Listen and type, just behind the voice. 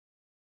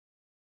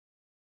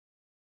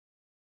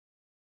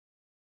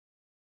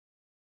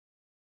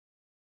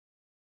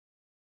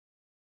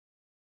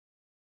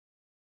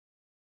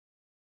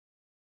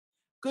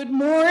Good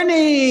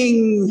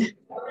morning.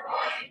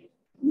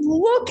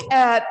 Look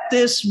at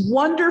this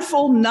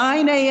wonderful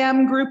 9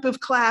 a.m. group of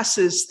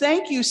classes.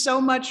 Thank you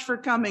so much for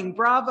coming.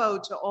 Bravo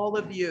to all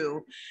of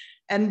you.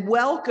 And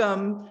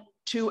welcome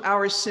to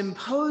our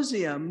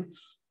symposium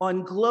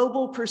on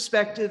global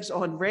perspectives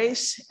on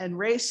race and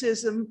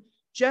racism,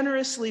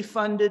 generously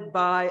funded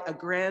by a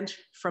grant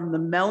from the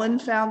Mellon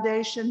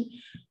Foundation.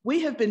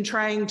 We have been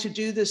trying to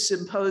do this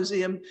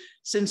symposium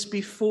since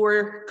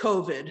before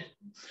COVID.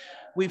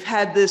 We've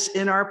had this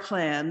in our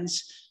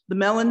plans. The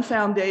Mellon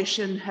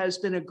Foundation has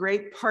been a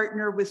great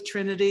partner with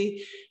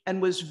Trinity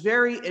and was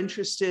very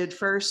interested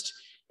first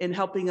in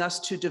helping us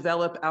to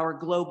develop our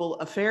global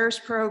affairs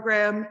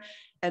program,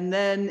 and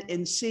then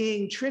in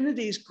seeing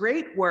Trinity's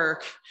great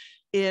work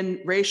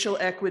in racial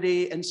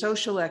equity and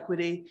social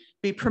equity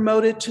be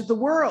promoted to the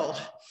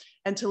world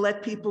and to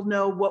let people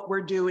know what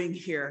we're doing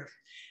here.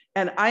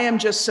 And I am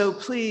just so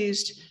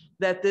pleased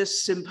that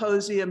this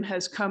symposium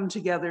has come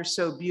together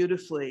so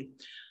beautifully.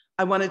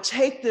 I want to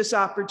take this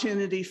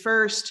opportunity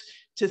first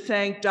to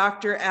thank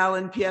Dr.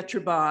 Alan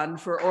Pietrobon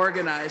for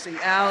organizing.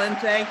 Alan,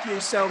 thank you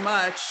so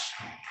much.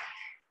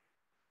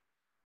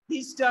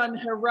 He's done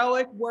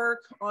heroic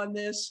work on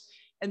this.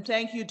 And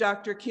thank you,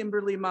 Dr.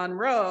 Kimberly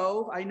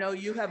Monroe. I know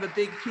you have a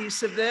big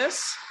piece of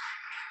this.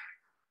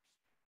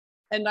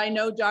 And I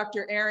know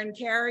Dr. Erin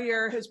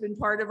Carrier has been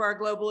part of our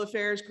Global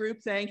Affairs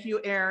group. Thank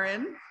you,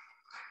 Erin.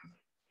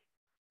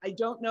 I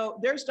don't know,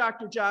 there's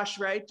Dr. Josh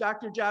Wright.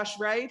 Dr. Josh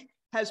Wright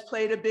has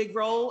played a big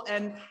role.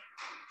 And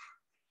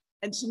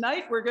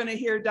tonight we're going to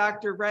hear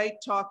Dr. Wright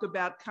talk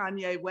about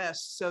Kanye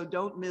West. So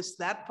don't miss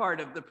that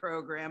part of the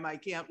program. I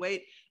can't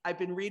wait. I've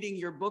been reading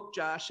your book,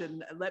 Josh,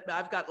 and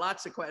I've got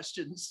lots of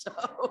questions.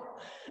 So,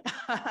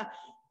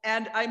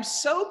 and I'm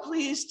so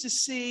pleased to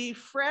see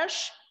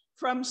fresh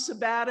from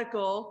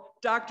sabbatical,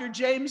 Dr.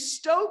 James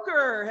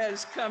Stoker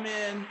has come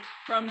in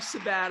from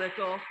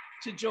sabbatical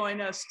to join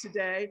us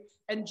today.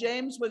 And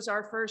James was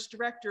our first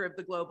director of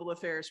the Global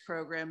Affairs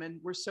program, and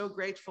we're so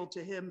grateful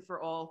to him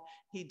for all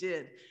he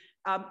did.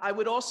 I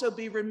would also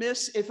be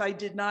remiss if I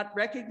did not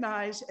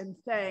recognize and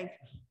thank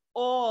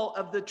all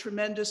of the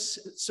tremendous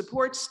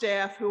support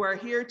staff who are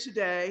here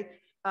today.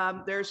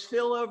 There's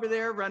Phil over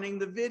there running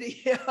the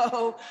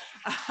video.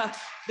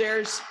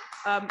 There's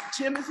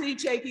Timothy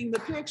taking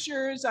the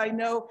pictures. I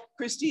know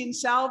Christine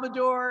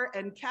Salvador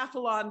and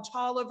Kathleen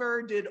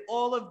Tolliver did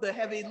all of the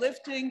heavy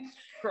lifting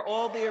for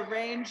all the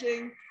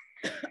arranging.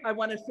 I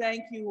want to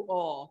thank you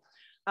all.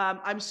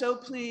 I'm so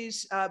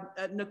pleased,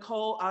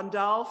 Nicole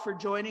Aandahl, for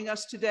joining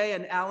us today,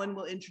 and Alan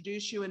will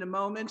introduce you in a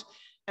moment.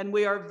 And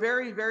we are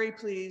very, very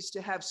pleased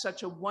to have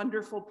such a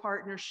wonderful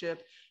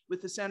partnership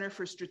with the Center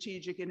for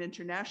Strategic and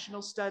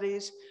International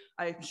Studies.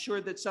 I'm sure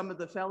that some of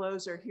the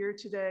fellows are here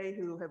today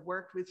who have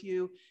worked with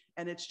you,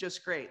 and it's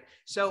just great.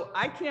 So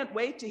I can't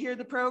wait to hear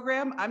the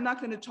program. I'm not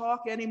going to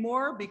talk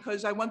anymore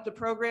because I want the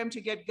program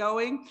to get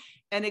going,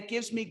 and it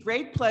gives me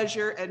great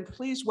pleasure. And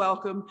please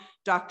welcome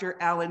Dr.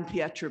 Alan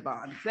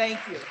Pietrobon. Thank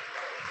you.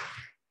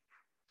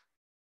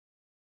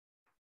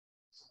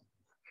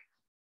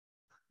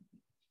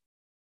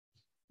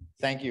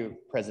 Thank you,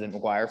 President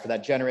McGuire, for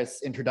that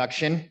generous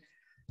introduction.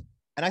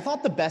 And I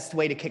thought the best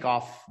way to kick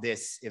off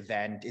this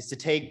event is to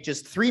take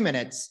just 3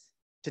 minutes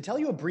to tell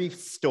you a brief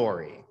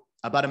story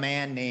about a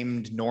man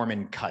named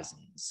Norman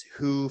Cousins,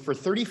 who for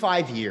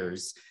 35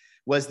 years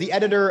was the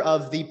editor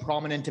of the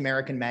prominent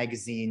American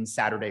magazine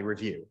Saturday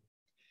Review.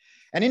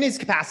 And in his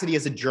capacity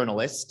as a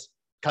journalist,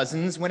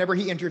 Cousins, whenever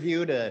he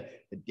interviewed an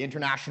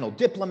international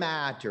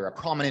diplomat or a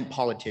prominent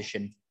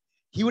politician,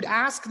 he would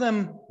ask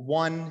them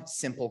one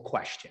simple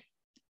question.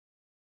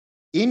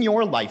 In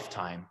your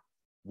lifetime,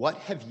 what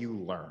have you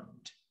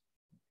learned?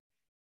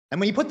 And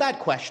when he put that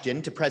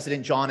question to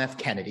President John F.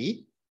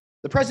 Kennedy,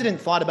 the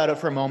president thought about it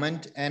for a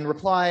moment and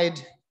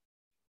replied,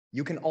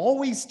 you can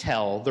always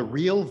tell the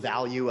real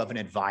value of an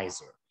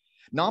advisor,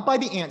 not by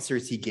the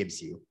answers he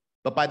gives you,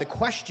 but by the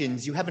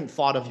questions you haven't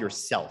thought of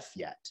yourself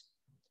yet.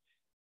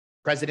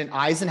 President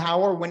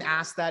Eisenhower, when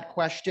asked that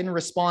question,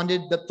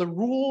 responded that the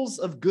rules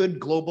of good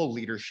global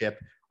leadership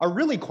are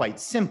really quite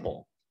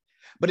simple,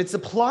 but it's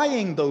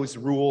applying those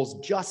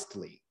rules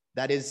justly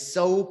that is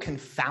so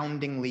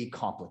confoundingly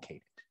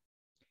complicated.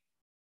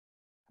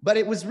 But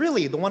it was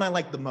really the one I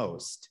liked the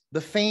most, the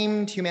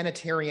famed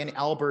humanitarian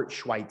Albert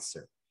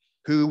Schweitzer,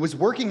 who was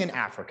working in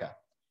Africa.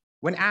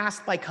 When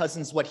asked by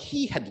Cousins what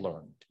he had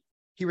learned,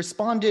 he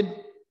responded,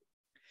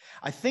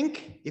 I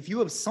think if you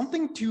have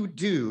something to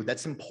do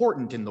that's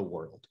important in the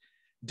world,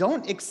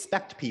 don't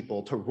expect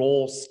people to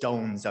roll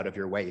stones out of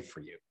your way for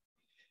you.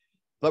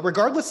 But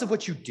regardless of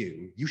what you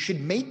do, you should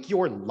make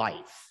your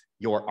life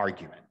your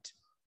argument.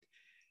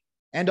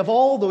 And of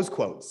all those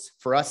quotes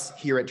for us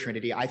here at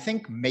Trinity, I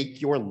think make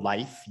your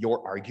life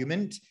your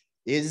argument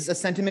is a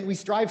sentiment we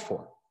strive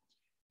for.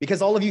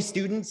 Because all of you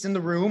students in the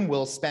room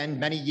will spend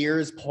many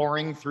years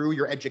pouring through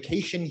your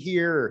education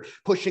here,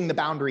 pushing the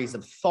boundaries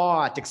of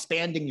thought,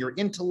 expanding your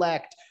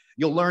intellect.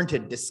 You'll learn to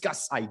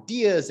discuss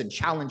ideas and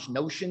challenge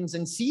notions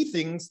and see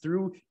things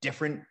through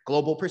different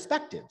global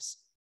perspectives.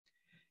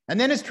 And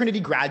then as Trinity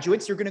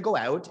graduates, you're going to go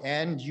out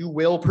and you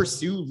will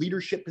pursue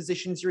leadership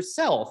positions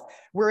yourself,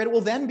 where it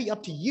will then be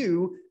up to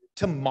you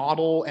to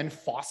model and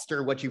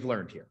foster what you've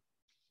learned here.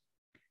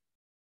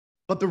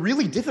 But the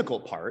really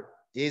difficult part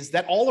is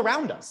that all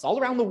around us, all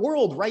around the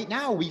world right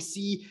now, we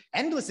see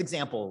endless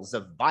examples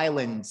of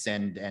violence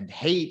and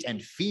hate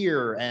and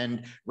fear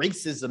and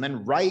racism,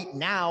 and right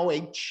now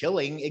a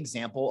chilling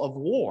example of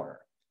war,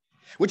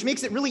 which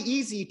makes it really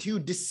easy to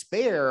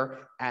despair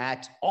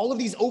at all of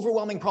these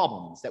overwhelming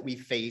problems that we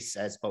face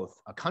as both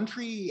a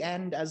country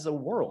and as a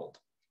world.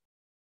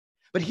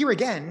 But here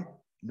again,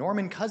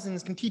 Norman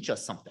Cousins can teach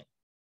us something,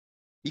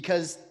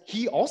 because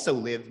he also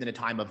lived in a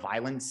time of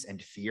violence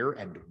and fear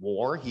and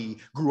war. He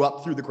grew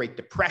up through the Great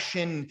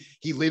Depression.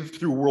 He lived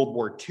through World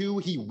War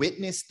II. He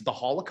witnessed the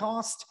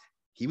Holocaust.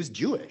 He was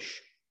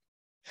Jewish.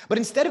 But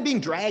instead of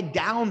being dragged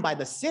down by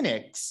the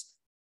cynics,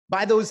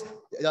 by those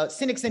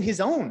cynics in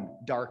his own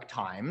dark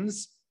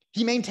times,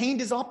 he maintained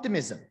his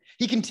optimism.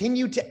 He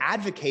continued to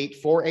advocate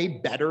for a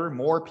better,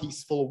 more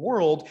peaceful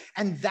world.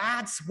 And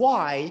that's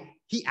why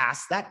he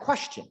asked that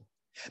question.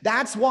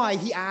 That's why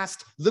he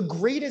asked the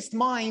greatest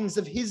minds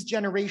of his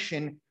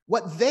generation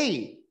what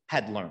they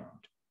had learned,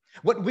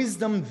 what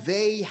wisdom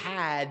they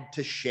had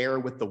to share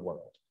with the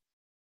world.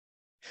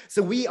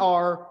 So we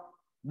are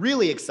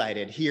really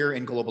excited here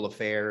in Global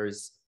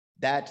Affairs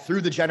that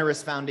through the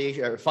generous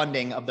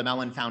funding of the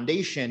Mellon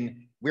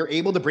Foundation, we're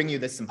able to bring you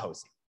this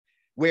symposium,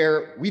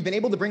 where we've been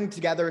able to bring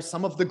together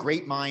some of the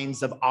great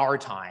minds of our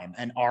time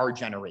and our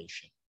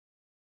generation.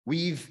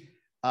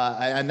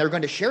 And they're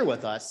going to share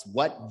with us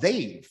what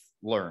they've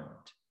learned.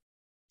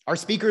 Our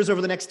speakers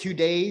over the next 2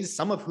 days,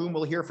 some of whom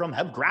we'll hear from,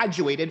 have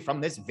graduated from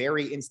this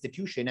very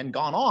institution and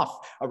gone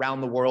off around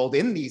the world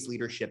in these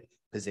leadership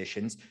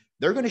positions.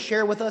 They're going to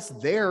share with us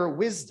their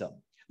wisdom,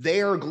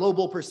 their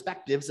global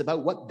perspectives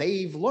about what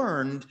they've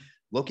learned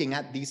looking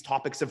at these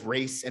topics of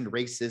race and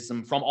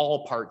racism from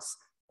all parts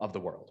of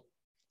the world.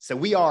 So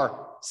we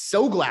are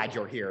so glad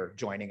you're here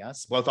joining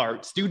us, both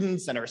our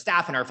students and our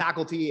staff and our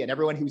faculty and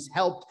everyone who's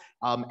helped,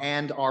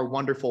 and our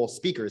wonderful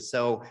speakers.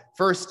 So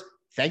first,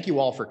 thank you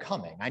all for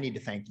coming. I need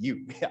to thank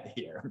you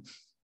here.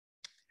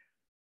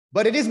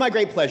 But it is my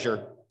great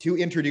pleasure to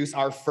introduce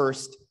our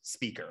first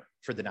speaker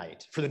for the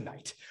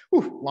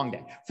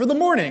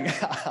morning.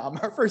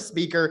 Our first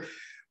speaker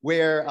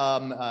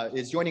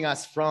is joining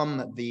us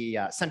from the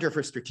Center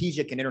for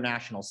Strategic and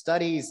International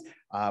Studies.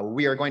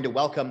 We are going to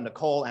welcome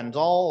Nicole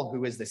Aandahl,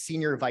 who is the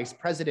Senior Vice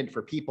President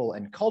for People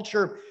and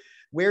Culture,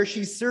 where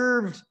she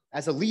served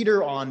as a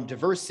leader on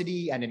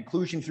diversity and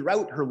inclusion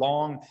throughout her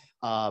long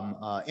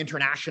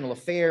international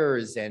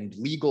affairs and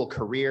legal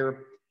career.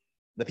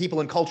 The People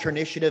and Culture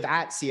Initiative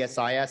at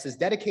CSIS is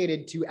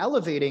dedicated to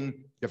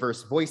elevating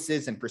diverse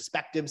voices and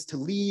perspectives to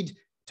lead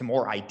to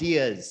more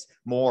ideas,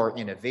 more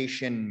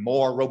innovation,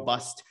 more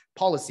robust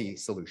policy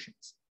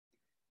solutions.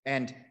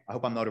 And I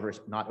hope I'm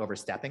not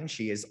overstepping.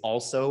 She is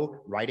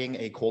also writing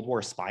a Cold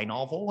War spy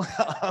novel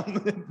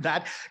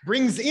that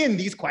brings in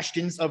these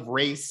questions of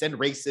race and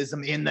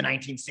racism in the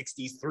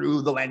 1960s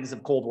through the lens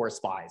of Cold War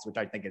spies, which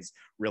I think is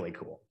really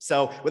cool.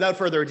 So without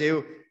further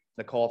ado,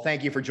 Nicole,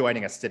 thank you for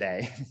joining us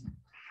today.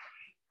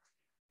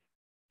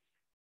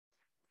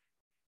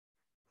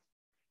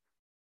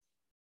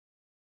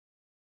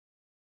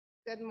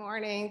 Good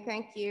morning.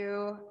 Thank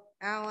you,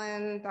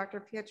 Alan,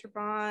 Dr.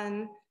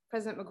 Pietrobon,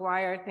 President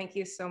McGuire. Thank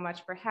you so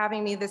much for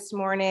having me this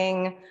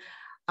morning.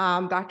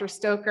 Dr.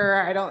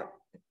 Stoker,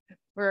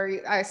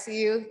 I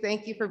see you.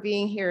 Thank you for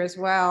being here as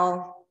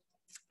well.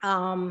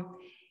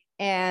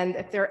 And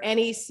if there are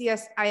any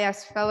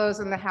CSIS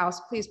fellows in the house,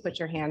 please put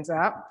your hands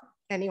up.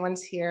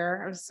 Anyone's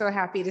here. I'm so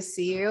happy to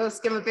see you. Let's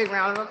give them a big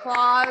round of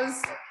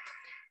applause.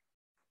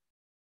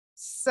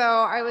 So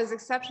I was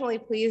exceptionally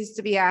pleased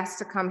to be asked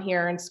to come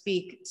here and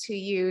speak to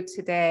you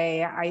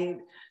today. I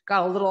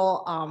got a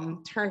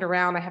little turned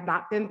around. I have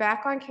not been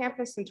back on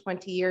campus in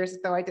 20 years,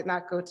 though I did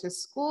not go to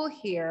school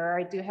here.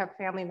 I do have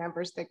family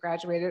members that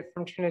graduated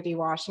from Trinity,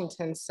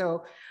 Washington.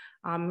 So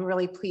I'm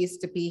really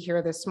pleased to be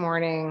here this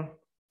morning.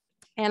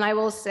 And I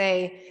will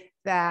say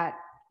that,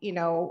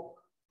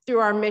 through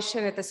our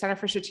mission at the Center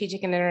for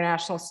Strategic and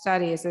International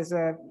Studies as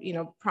a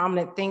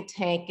prominent think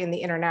tank in the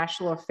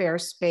international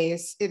affairs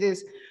space, it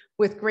is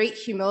with great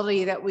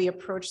humility that we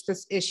approach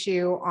this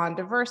issue on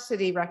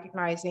diversity,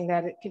 recognizing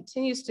that it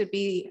continues to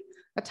be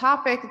a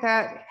topic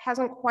that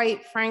hasn't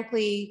quite,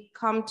 frankly,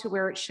 come to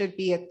where it should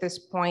be at this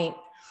point.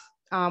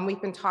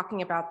 We've been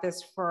talking about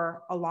this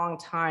for a long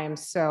time,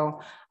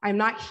 so I'm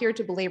not here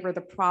to belabor the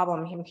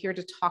problem. I'm here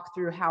to talk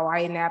through how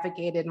I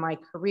navigated my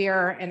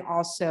career and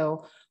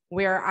also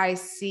where I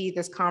see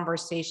this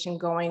conversation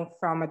going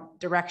from a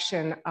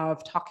direction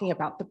of talking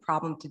about the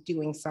problem to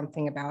doing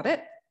something about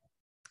it.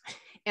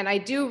 And I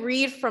do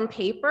read from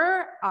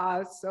paper.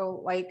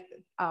 So like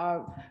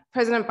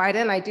President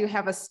Biden, I do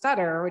have a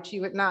stutter, which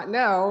you would not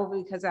know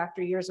because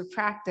after years of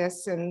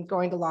practice and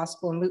going to law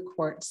school and moot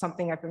court, it's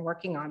something I've been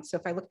working on. So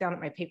if I look down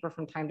at my paper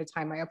from time to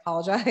time, I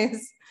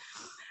apologize.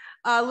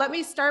 Let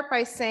me start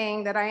by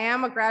saying that I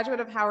am a graduate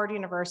of Howard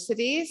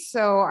University.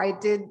 So I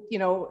did,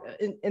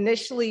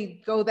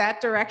 initially go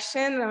that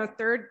direction. I'm a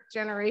third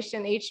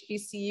generation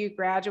HBCU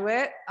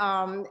graduate.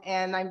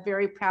 And I'm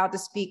very proud to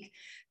speak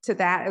to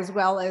that, as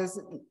well as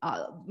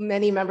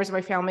many members of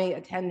my family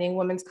attending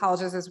women's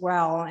colleges as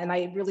well. And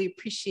I really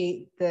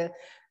appreciate the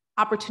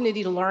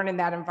opportunity to learn in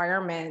that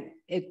environment.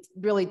 It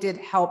really did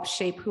help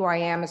shape who I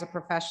am as a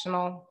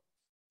professional.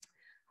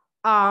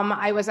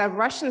 I was a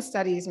Russian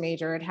studies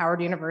major at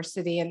Howard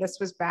University, and this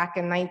was back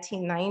in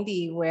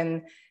 1990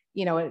 when,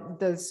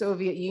 the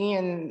Soviet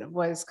Union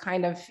was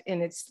kind of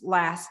in its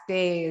last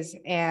days,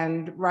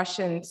 and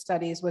Russian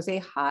studies was a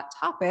hot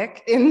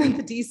topic in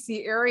the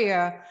DC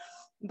area,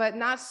 but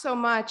not so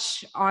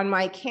much on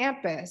my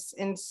campus.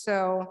 And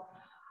so,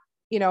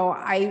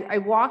 I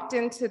walked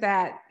into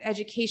that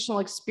educational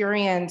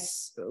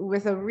experience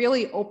with a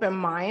really open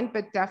mind,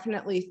 but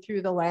definitely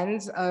through the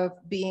lens of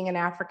being an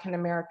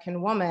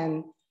African-American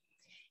woman.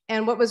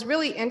 And what was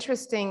really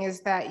interesting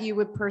is that you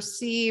would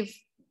perceive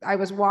I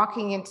was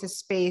walking into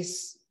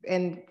space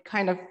and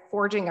kind of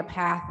forging a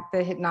path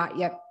that had not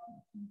yet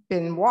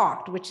been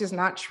walked, which is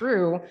not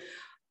true.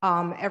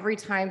 Every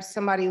time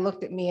somebody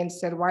looked at me and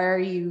said, "Why are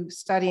you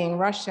studying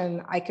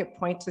Russian?" I could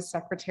point to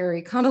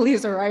Secretary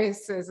Condoleezza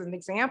Rice as an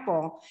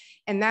example.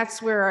 And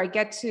that's where I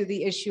get to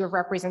the issue of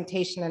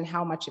representation and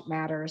how much it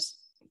matters.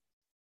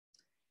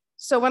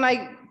 So when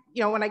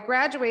I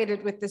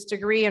graduated with this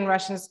degree in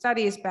Russian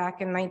studies back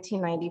in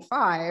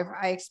 1995,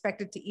 I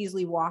expected to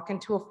easily walk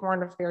into a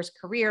foreign affairs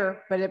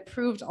career, but it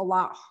proved a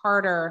lot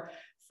harder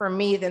for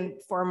me than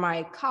for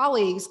my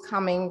colleagues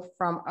coming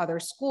from other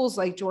schools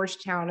like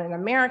Georgetown and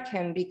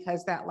American,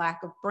 because that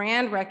lack of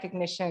brand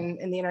recognition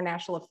in the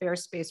international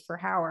affairs space for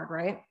Howard,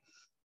 right?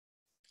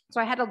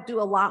 So I had to do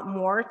a lot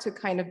more to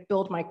kind of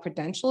build my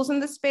credentials in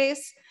the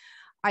space.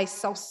 I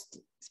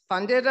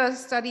self-funded a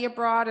study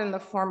abroad in the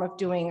form of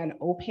doing an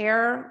au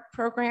pair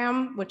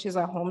program, which is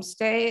a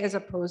homestay, as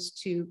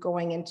opposed to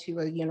going into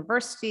a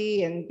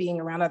university and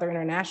being around other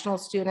international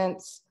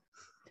students.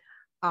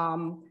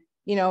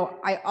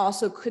 I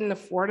also couldn't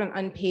afford an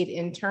unpaid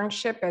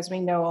internship. As we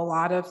know, a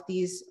lot of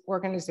these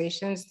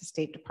organizations, the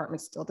State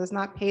Department still does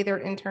not pay their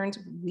interns.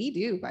 We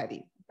do, by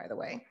the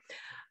way.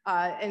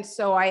 And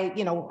so I,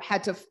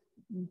 had to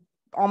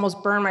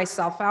almost burn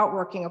myself out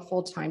working a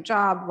full-time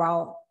job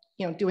while,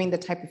 doing the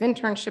type of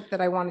internship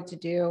that I wanted to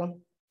do.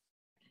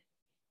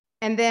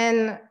 And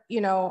then,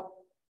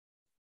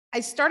 I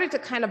started to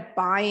kind of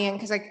buy in,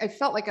 because I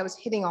felt like I was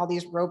hitting all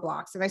these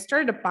roadblocks, and I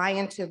started to buy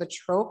into the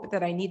trope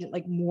that I needed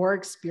like more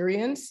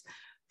experience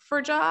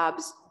for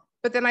jobs.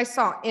 But then I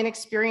saw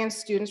inexperienced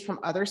students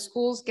from other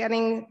schools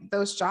getting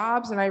those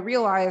jobs, and I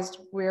realized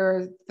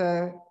where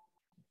the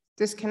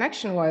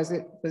disconnection was.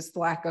 It was the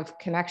lack of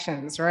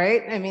connections,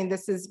 right? I mean,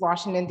 this is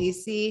Washington,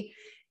 DC.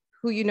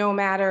 Who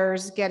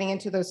matters, getting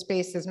into those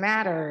spaces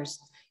matters.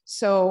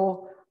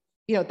 So,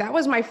 that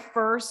was my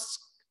first,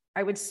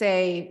 I would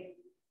say,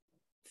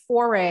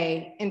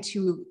 foray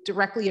into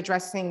directly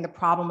addressing the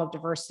problem of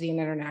diversity in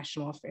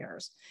international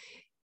affairs.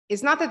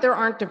 It's not that there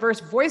aren't diverse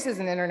voices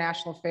in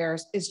international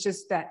affairs, it's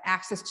just that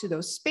access to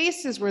those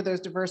spaces where those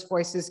diverse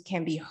voices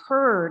can be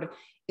heard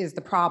is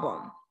the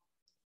problem.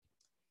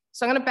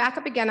 So I'm going to back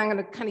up again. I'm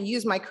going to kind of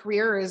use my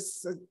career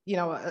as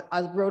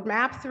a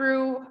roadmap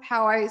through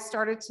how I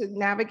started to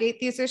navigate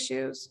these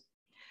issues.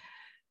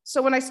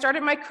 So when I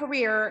started my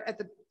career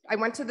I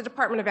went to the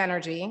Department of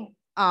Energy,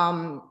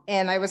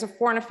 and I was a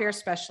foreign affairs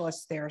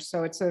specialist there.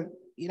 So it's a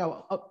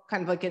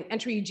kind of like an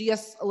entry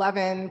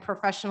GS-11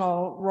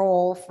 professional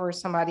role for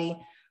somebody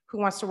who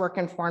wants to work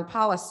in foreign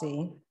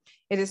policy.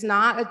 It is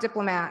not a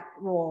diplomat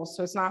role,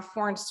 so it's not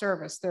foreign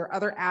service. There are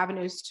other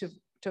avenues to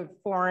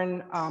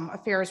foreign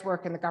affairs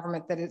work in the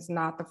government that is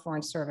not the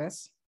foreign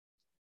service.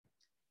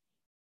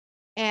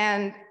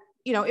 And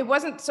it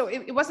wasn't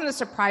a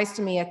surprise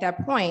to me at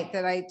that point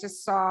that I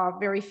just saw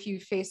very few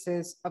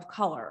faces of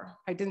color.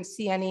 I didn't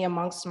see any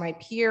amongst my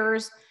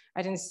peers.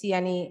 I didn't see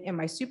any in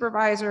my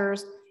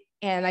supervisors.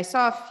 And I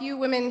saw a few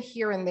women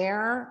here and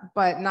there,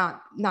 but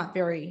not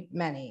very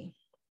many.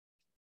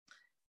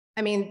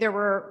 I mean, there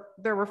were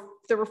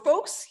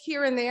folks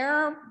here and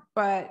there,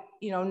 but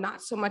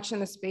not so much in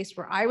the space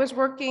where I was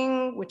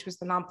working, which was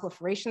the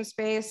non-proliferation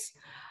space.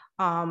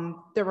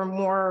 There were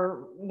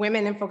more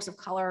women and folks of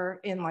color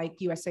in like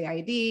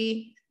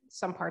USAID,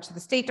 some parts of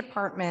the State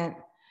Department,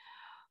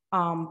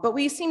 but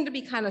we seemed to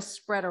be kind of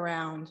spread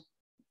around,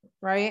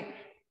 right?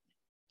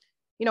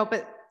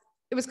 But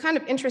it was kind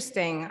of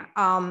interesting.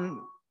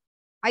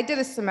 I did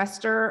a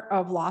semester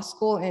of law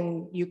school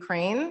in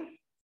Ukraine,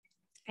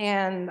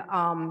 and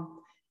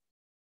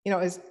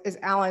as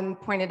Alan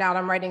pointed out,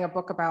 I'm writing a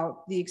book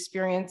about the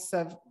experience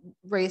of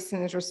race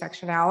and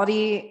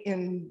intersectionality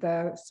in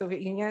the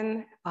Soviet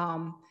Union.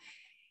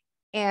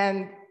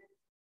 And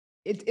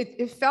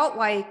it felt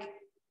like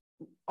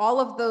all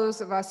of those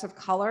of us of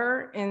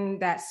color in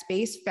that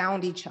space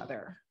found each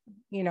other.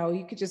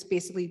 You could just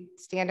basically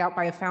stand out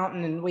by a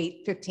fountain and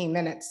wait 15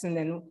 minutes, and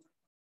then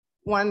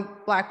one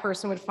Black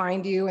person would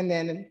find you, and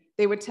then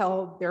they would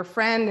tell their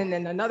friend and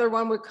then another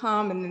one would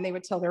come, and then they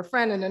would tell their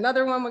friend and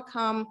another one would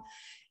come.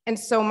 And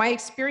so my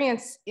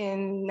experience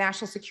in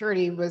national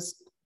security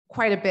was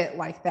quite a bit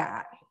like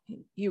that.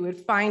 You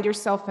would find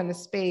yourself in a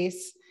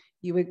space,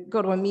 you would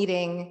go to a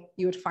meeting,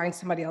 you would find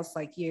somebody else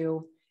like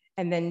you,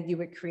 and then you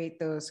would create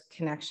those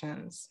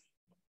connections.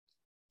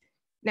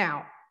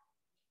 Now,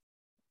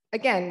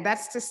 again,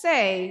 that's to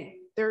say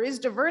there is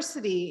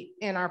diversity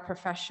in our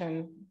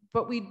profession,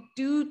 but we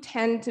do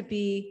tend to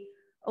be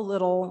a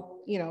little,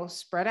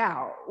 spread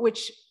out,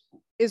 which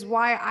is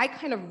why I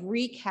kind of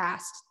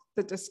recast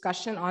the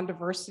discussion on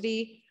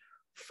diversity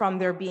from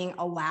there being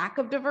a lack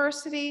of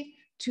diversity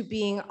to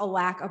being a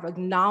lack of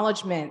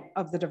acknowledgement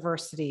of the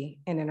diversity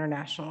in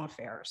international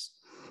affairs.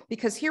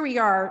 Because here we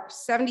are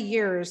 70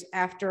 years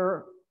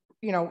after,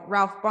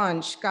 Ralph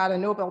Bunche got a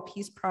Nobel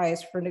Peace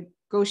Prize for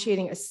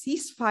negotiating a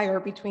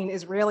ceasefire between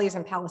Israelis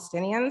and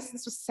Palestinians.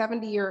 This was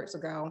 70 years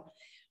ago.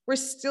 We're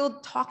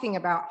still talking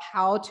about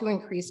how to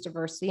increase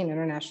diversity in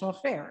international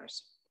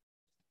affairs.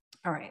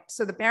 All right,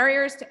 so the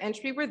barriers to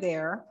entry were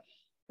there,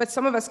 but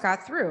some of us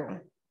got through.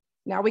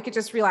 Now we could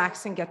just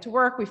relax and get to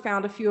work. We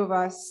found a few of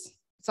us.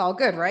 It's all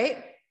good, right?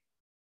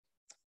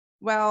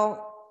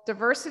 Well,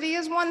 diversity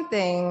is one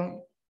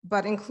thing,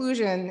 but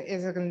inclusion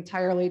is an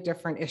entirely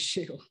different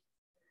issue.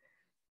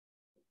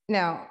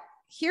 Now,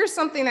 here's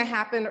something that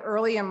happened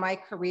early in my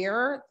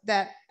career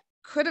that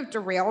could have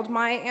derailed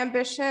my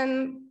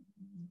ambition,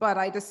 but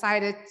I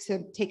decided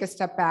to take a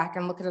step back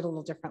and look at it a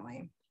little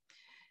differently.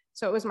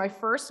 So it was my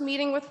first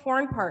meeting with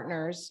foreign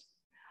partners.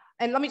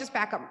 And let me just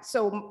back up.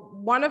 So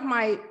one of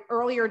my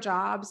earlier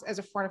jobs as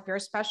a foreign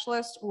affairs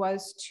specialist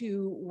was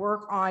to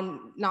work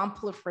on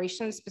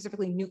non-proliferation,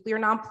 specifically nuclear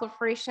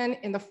non-proliferation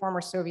in the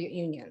former Soviet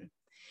Union.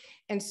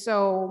 And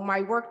so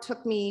my work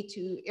took me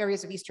to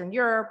areas of Eastern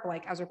Europe,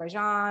 like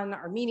Azerbaijan,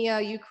 Armenia,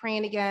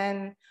 Ukraine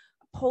again,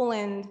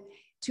 Poland,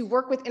 to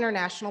work with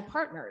international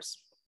partners.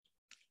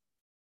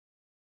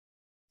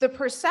 The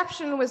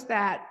perception was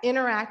that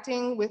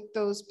interacting with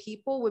those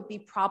people would be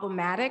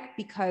problematic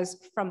because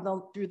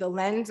through the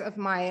lens of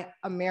my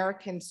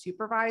American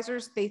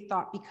supervisors, they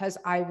thought because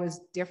I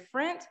was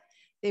different,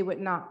 they would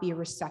not be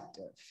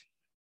receptive,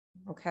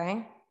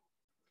 okay?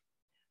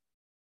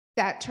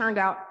 That turned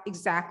out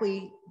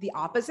exactly the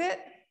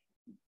opposite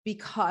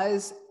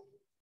because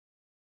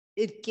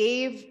it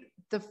gave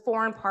the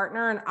foreign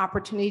partner an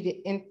opportunity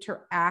to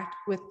interact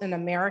with an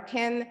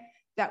American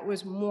that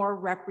was more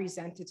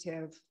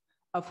representative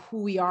of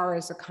who we are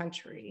as a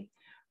country,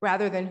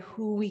 rather than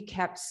who we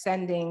kept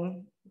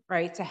sending,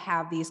 right, to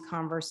have these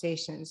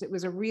conversations. It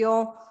was a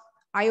real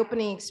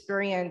eye-opening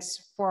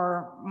experience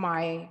for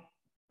my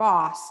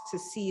boss to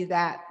see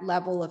that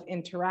level of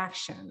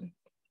interaction.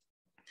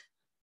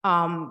 But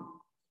I'm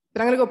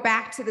gonna go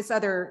back to this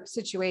other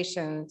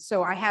situation.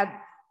 So I had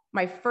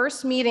my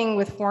first meeting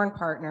with foreign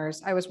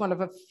partners. I was one of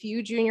a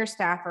few junior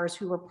staffers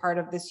who were part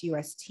of this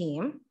US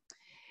team.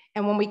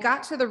 And when we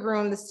got to the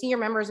room, the senior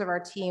members of our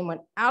team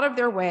went out of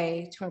their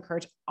way to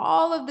encourage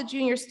all of the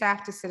junior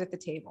staff to sit at the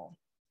table,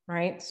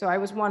 right? So I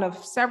was one of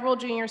several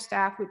junior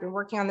staff who'd been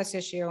working on this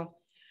issue.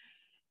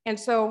 And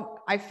so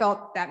I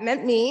felt that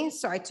meant me.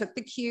 So I took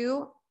the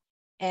cue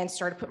and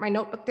started to put my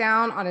notebook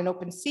down on an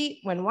open seat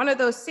when one of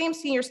those same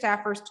senior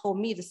staffers told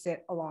me to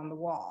sit along the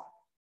wall.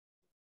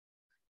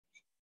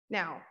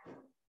 Now,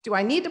 do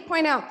I need to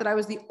point out that I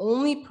was the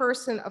only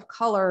person of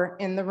color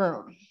in the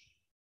room?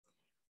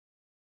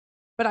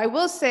 But I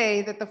will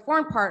say that the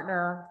foreign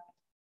partner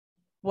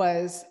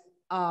was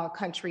a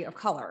country of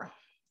color,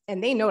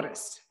 and they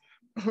noticed.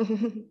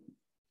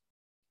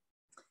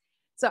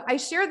 So I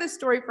share this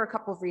story for a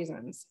couple of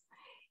reasons.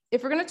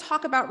 If we're going to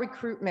talk about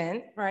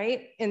recruitment,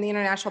 right, in the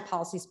international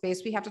policy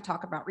space, we have to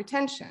talk about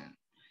retention.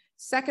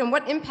 Second,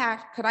 what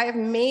impact could I have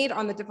made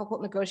on the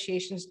difficult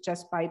negotiations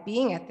just by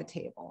being at the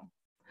table?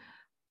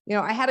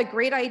 I had a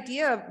great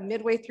idea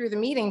midway through the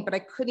meeting, but I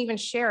couldn't even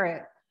share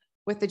it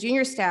with the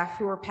junior staff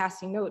who were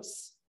passing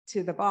notes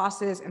to the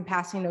bosses and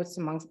passing notes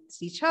amongst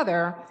each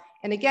other.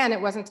 And again,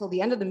 it wasn't until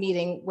the end of the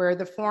meeting where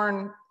the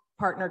foreign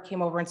partner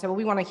came over and said, well,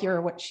 we want to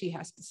hear what she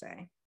has to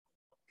say,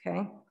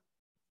 okay?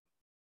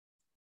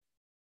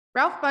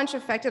 Ralph Bunche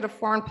effected a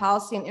foreign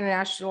policy and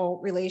international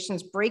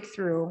relations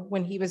breakthrough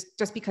when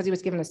just because he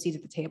was given a seat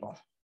at the table.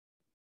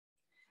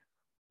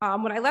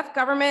 When I left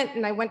government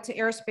and I went to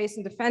aerospace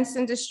and defense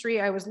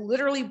industry, I was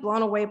literally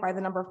blown away by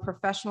the number of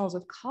professionals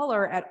of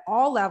color at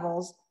all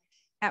levels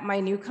at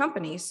my new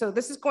company. So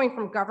this is going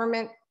from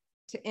government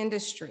to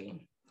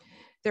industry.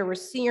 There were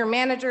senior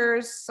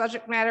managers,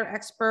 subject matter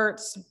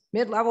experts,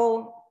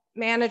 mid-level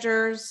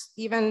managers,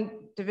 even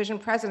division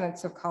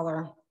presidents of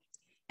color,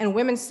 and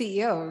women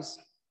CEOs.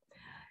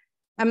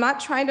 I'm not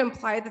trying to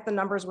imply that the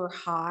numbers were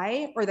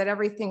high or that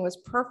everything was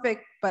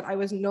perfect, but I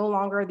was no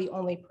longer the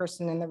only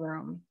person in the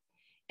room.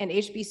 And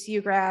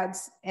HBCU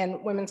grads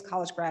and women's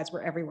college grads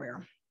were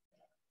everywhere.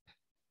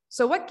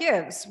 So what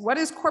gives? What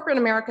is corporate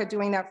America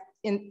doing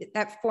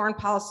that foreign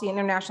policy and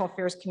international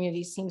affairs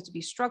community seems to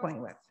be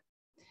struggling with?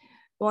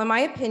 Well, in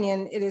my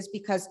opinion, it is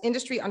because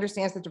industry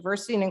understands that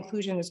diversity and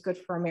inclusion is good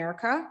for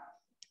America,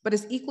 but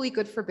is equally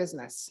good for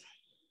business.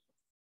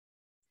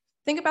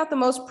 Think about the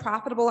most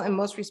profitable and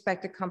most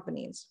respected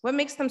companies. What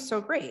makes them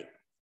so great?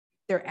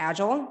 They're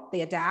agile,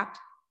 they adapt,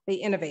 they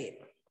innovate.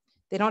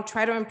 They don't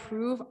try to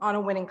improve on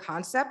a winning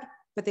concept,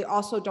 but they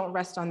also don't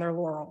rest on their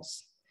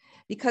laurels.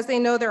 Because they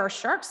know there are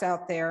sharks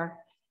out there,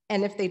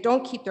 and if they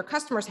don't keep their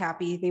customers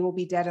happy, they will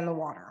be dead in the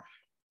water.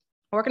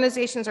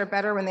 Organizations are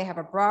better when they have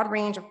a broad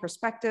range of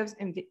perspectives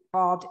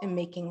involved in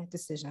making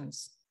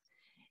decisions.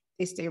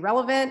 They stay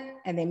relevant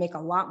and they make a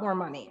lot more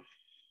money.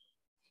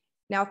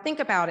 Now think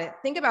about it.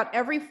 Think about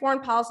every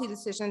foreign policy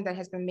decision that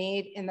has been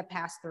made in the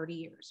past 30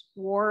 years.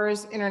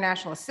 Wars,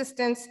 international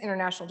assistance,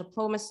 international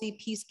diplomacy,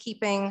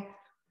 peacekeeping.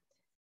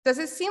 Does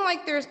it seem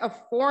like there's a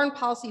foreign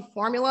policy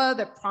formula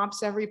that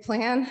prompts every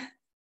plan?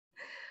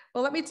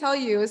 Well, let me tell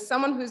you, as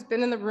someone who's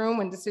been in the room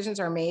when decisions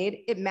are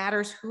made, it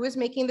matters who is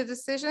making the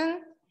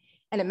decision,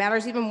 and it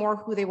matters even more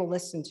who they will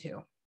listen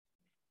to.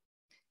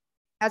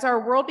 As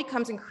our world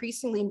becomes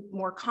increasingly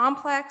more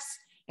complex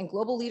and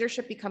global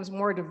leadership becomes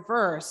more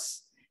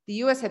diverse, the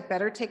US had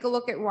better take a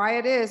look at why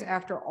it is,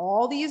 after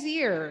all these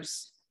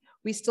years,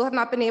 we still have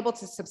not been able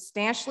to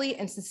substantially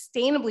and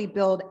sustainably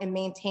build and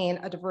maintain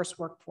a diverse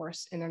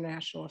workforce in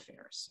international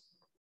affairs.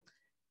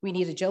 We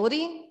need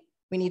agility,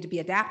 we need to be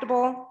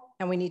adaptable,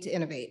 and we need to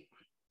innovate.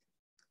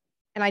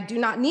 And I do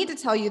not need to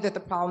tell you that the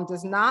problem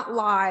does not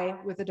lie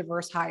with a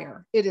diverse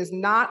hire. It is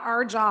not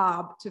our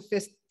job to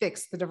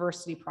fix the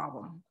diversity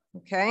problem,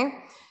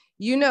 okay?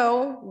 You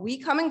know, we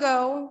come and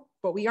go,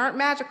 but we aren't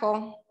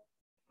magical.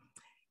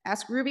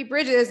 Ask Ruby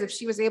Bridges if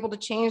she was able to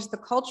change the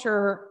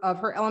culture of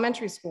her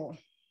elementary school.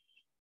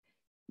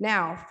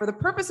 Now, for the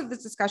purpose of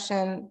this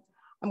discussion,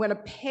 I'm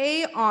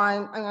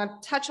gonna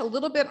touch a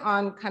little bit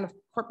on kind of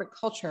corporate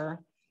culture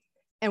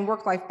and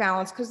work-life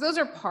balance, because those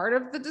are part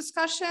of the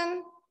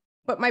discussion.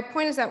 But my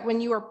point is that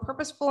when you are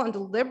purposeful and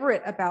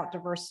deliberate about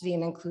diversity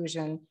and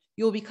inclusion,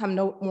 you will become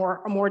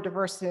a more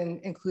diverse and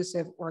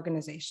inclusive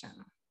organization.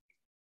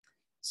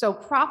 So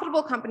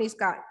profitable companies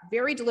got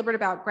very deliberate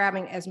about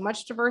grabbing as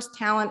much diverse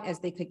talent as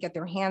they could get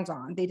their hands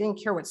on. They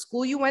didn't care what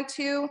school you went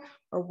to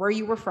or where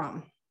you were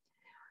from.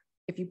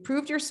 If you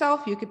proved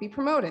yourself, you could be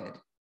promoted.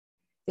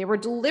 They were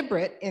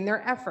deliberate in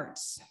their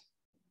efforts.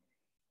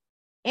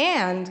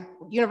 And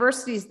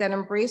universities that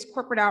embrace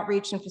corporate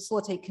outreach and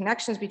facilitate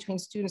connections between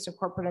students and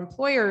corporate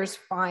employers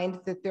find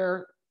that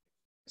their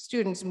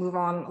students move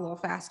on a little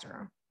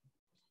faster.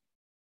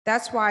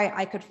 That's why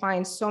I could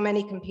find so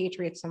many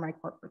compatriots in my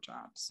corporate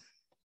jobs.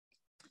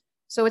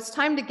 So it's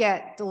time to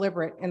get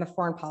deliberate in the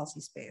foreign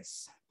policy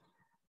space.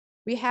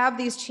 We have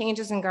these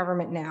changes in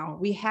government now.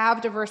 We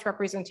have diverse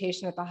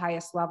representation at the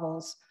highest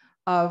levels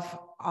of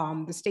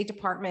the State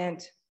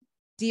Department,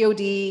 DOD,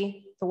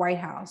 the White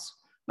House.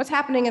 What's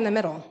happening in the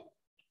middle?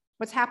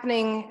 What's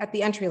happening at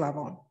the entry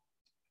level?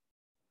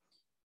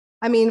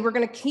 I mean, we're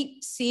going to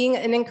keep seeing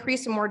an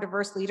increase in more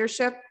diverse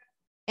leadership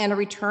and a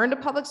return to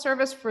public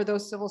service for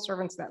those civil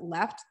servants that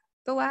left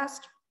the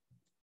last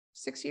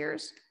 6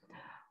 years.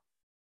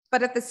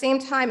 But at the same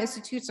time,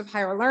 institutes of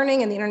higher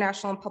learning and the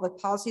international and public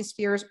policy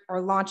spheres are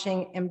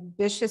launching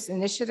ambitious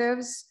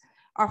initiatives,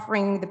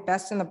 offering the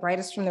best and the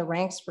brightest from their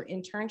ranks for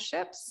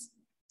internships,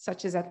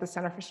 such as at the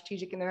Center for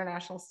Strategic and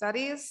International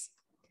Studies,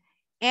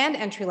 and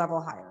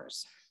entry-level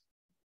hires.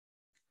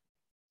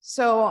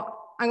 So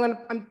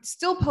I'm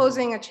still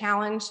posing a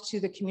challenge to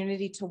the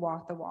community to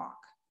walk the walk.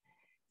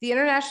 The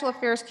international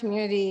affairs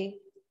community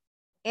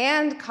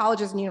and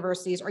colleges and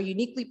universities are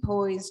uniquely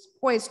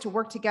poised to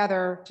work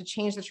together to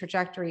change the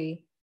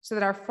trajectory so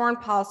that our foreign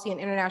policy and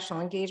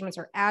international engagements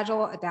are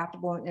agile,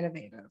 adaptable, and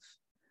innovative.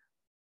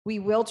 We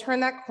will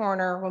turn that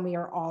corner when we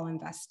are all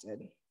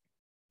invested.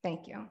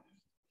 Thank you.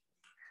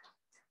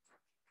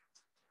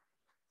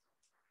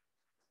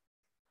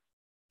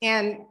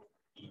 And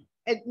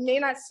it may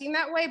not seem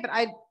that way, but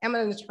I am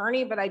an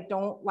attorney, but I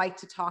don't like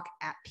to talk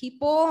at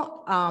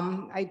people.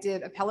 I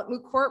did appellate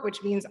moot court,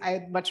 which means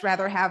I'd much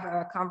rather have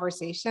a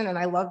conversation, and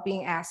I love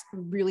being asked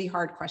really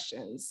hard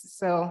questions.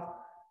 So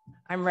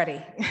I'm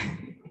ready.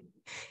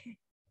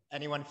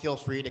 Anyone feel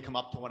free to come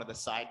up to one of the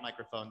side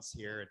microphones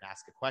here and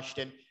ask a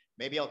question.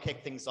 Maybe I'll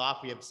kick things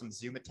off. We have some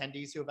Zoom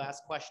attendees who have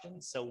asked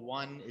questions. So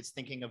one is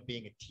thinking of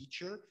being a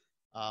teacher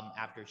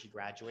after she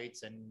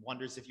graduates and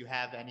wonders if you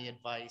have any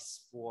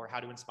advice for how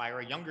to inspire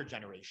a younger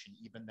generation,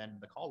 even than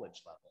the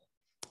college level.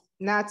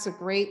 That's a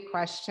great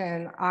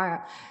question.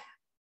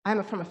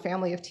 I'm from a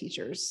family of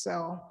teachers,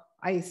 so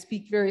I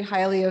speak very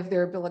highly of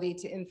their ability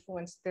to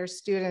influence their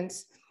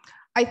students.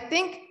 I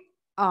think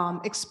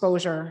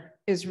exposure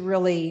is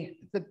really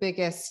the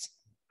biggest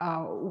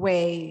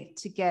way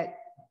to get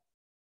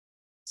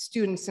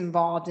students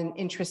involved and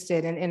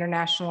interested in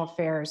international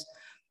affairs.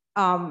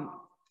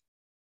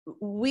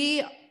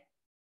 We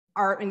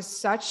are in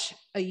such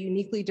a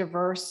uniquely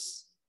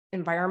diverse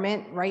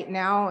environment right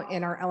now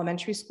in our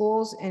elementary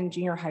schools and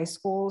junior high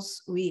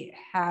schools. We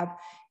have,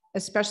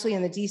 especially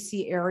in the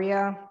DC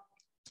area,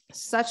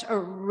 such a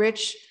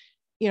rich,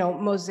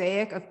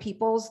 mosaic of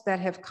peoples that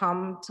have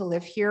come to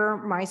live here.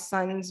 My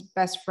son's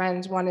best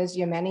friends, one is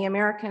Yemeni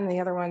American,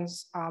 the other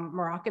one's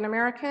Moroccan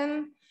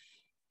American.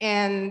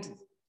 And,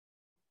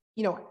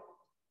 you know,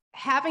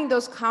 having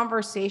those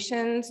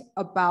conversations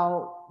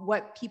about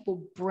what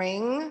people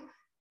bring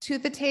to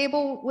the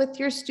table with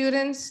your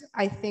students,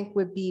 I think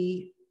would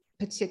be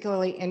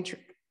particularly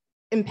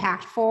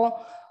impactful.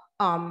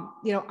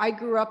 You know, I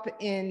grew up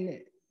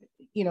in,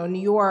 you know,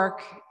 New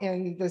York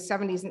in the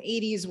 70s and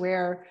 80s,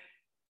 where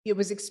it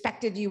was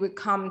expected you would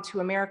come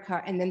to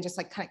America and then just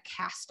like kind of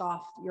cast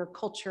off your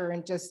culture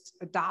and just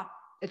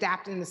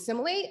adapt and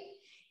assimilate.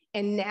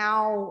 And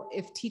now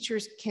if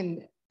teachers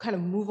can kind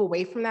of move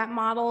away from that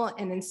model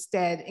and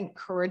instead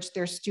encourage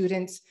their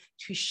students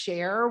to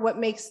share what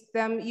makes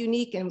them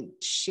unique and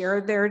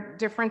share their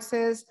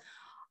differences,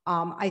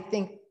 I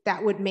think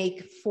that would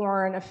make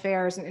foreign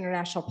affairs and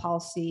international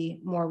policy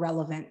more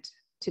relevant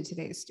to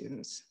today's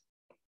students.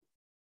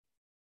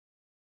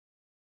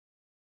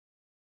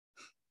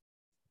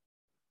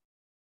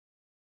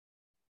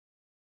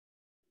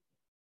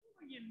 Who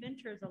were your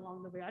mentors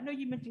along the way? I know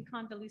you mentioned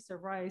Condoleezza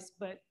Rice,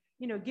 but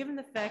you know, given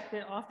the fact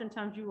that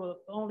oftentimes you were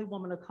the only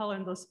woman of color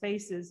in those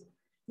spaces,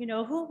 you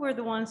know, who were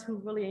the ones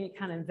who really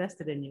kind of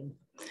invested in you?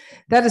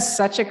 That is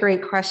such a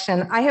great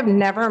question. I have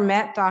never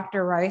met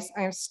Dr. Rice.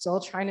 I am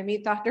still trying to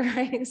meet Dr.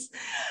 Rice.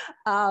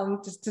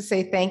 Just to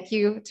say thank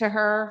you to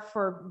her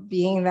for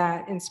being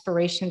that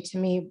inspiration to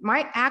me.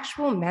 My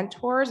actual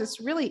mentors,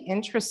 it's really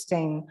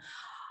interesting.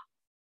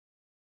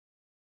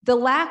 The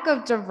lack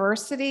of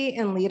diversity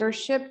in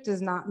leadership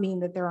does not mean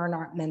that there are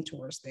not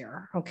mentors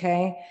there,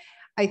 okay?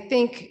 I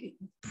think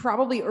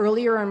probably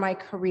earlier in my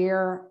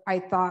career, I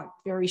thought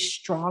very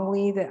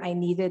strongly that I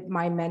needed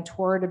my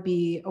mentor to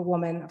be a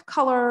woman of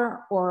color,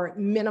 or at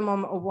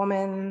minimum a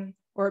woman,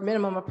 or at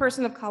minimum a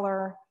person of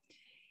color.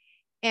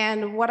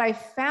 And what I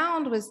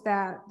found was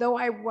that though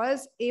I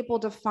was able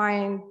to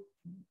find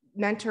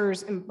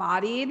mentors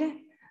embodied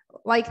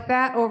like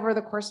that over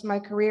the course of my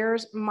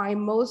careers, my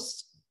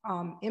most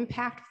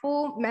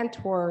impactful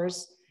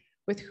mentors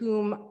with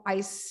whom I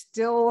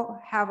still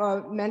have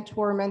a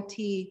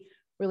mentor-mentee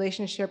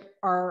relationship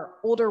are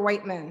older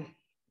white men.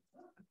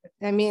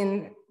 I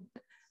mean,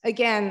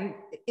 again,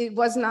 it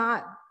was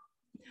not,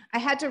 I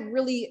had to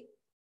really,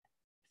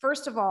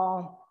 first of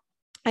all,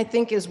 I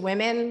think as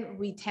women,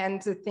 we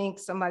tend to think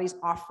somebody's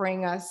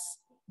offering us,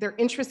 they're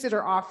interested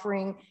or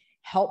offering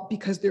help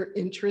because they're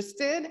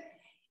interested.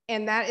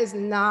 And that is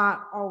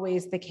not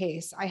always the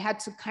case. I had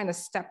to kind of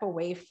step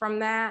away from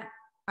that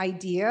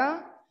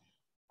idea.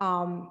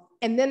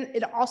 And then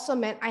it also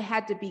meant I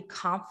had to be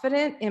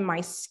confident in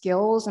my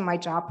skills and my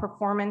job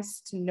performance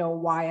to know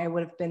why I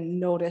would have been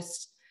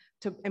noticed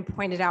and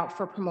pointed out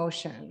for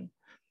promotion.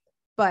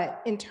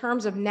 But in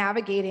terms of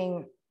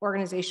navigating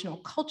organizational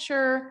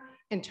culture,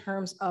 in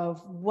terms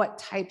of what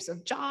types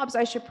of jobs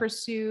I should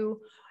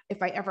pursue,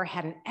 if I ever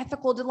had an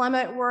ethical dilemma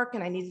at work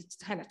and I needed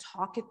to kind of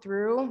talk it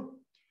through,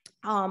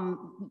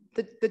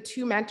 the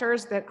two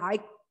mentors that I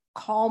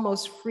call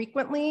most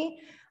frequently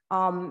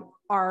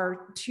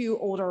are two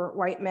older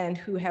white men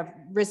who have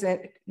risen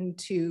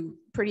to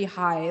pretty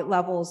high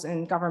levels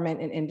in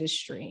government and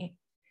industry.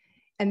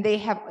 And they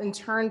have in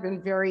turn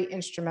been very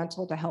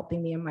instrumental to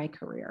helping me in my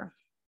career.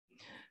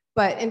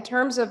 But in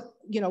terms of,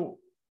 you know,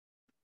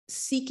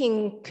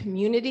 seeking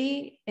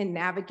community and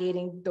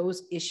navigating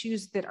those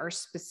issues that are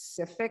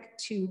specific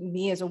to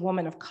me as a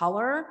woman of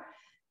color,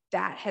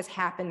 that has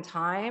happened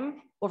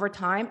over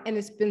time, and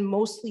it's been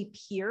mostly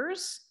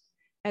peers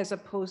as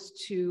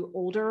opposed to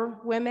older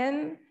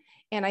women.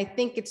 And I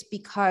think it's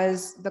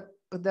because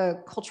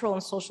the cultural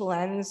and social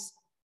lens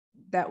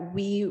that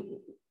we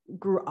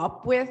grew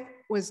up with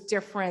was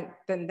different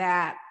than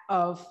that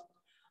of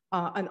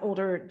an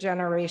older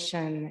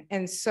generation.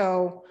 And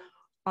so,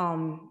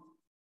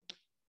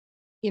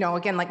 you know,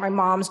 again, like my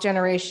mom's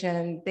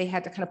generation, they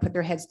had to kind of put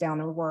their heads down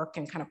and work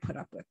and kind of put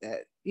up with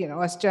it. You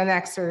know, us Gen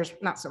Xers,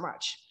 not so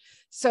much.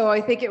 So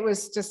I think it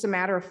was just a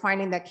matter of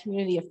finding that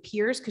community of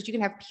peers, because you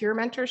can have peer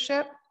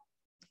mentorship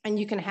and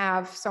you can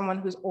have someone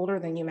who's older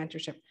than you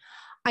mentorship.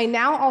 I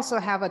now also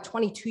have a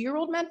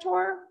 22-year-old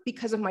mentor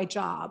because of my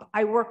job.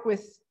 I work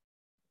with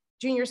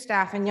junior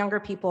staff and younger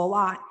people a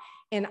lot,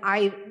 and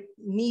I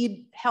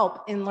need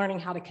help in learning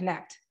how to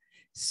connect.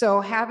 So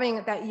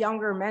having that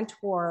younger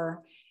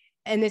mentor,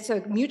 and it's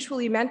a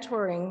mutually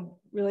mentoring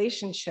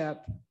relationship,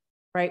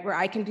 right? Where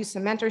I can do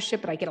some mentorship,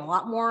 but I get a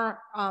lot more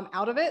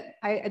out of it,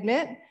 I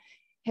admit,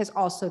 has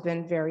also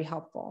been very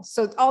helpful.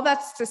 So all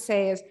that's to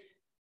say is,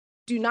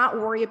 do not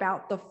worry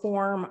about the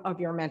form of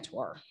your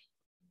mentor,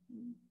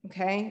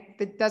 okay?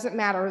 It doesn't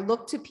matter.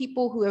 Look to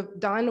people who have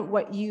done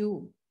what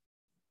you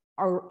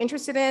are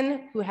interested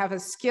in, who have a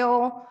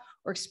skill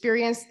or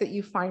experience that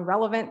you find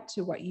relevant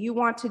to what you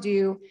want to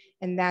do,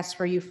 and that's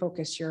where you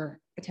focus your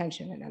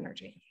attention and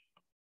energy.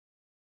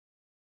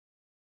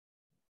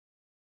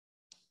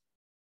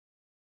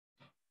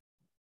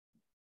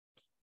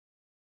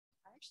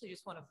 I actually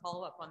just want to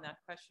follow up on that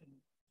question.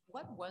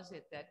 What was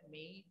it that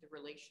made the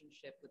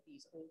relationship with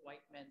these old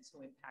white men so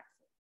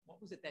impactful? What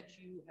was it that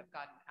you have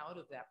gotten out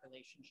of that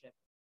relationship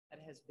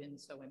that has been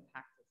so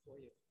impactful for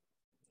you?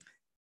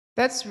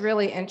 That's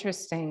really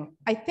interesting.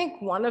 I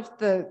think one of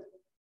the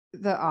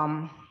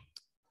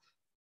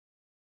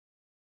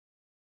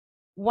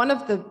one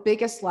of the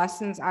biggest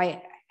lessons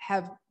I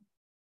have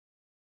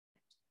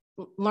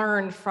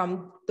learned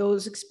from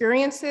those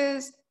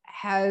experiences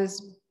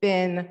has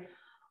been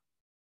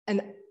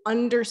an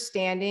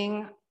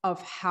understanding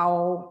of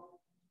how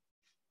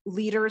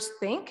leaders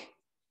think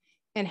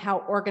and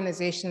how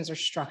organizations are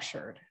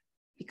structured,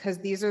 because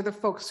these are the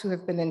folks who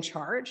have been in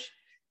charge.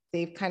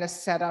 They've kind of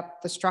set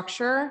up the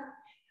structure.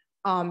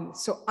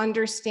 So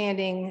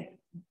understanding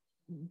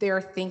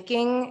their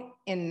thinking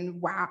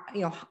and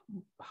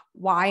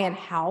why and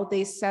how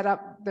they set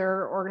up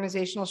their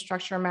organizational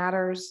structure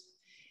matters.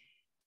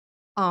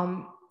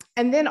 And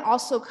then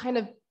also kind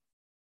of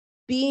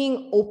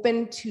being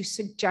open to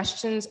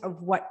suggestions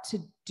of what to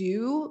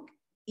do,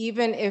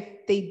 even if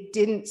they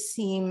didn't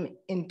seem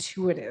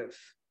intuitive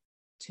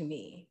to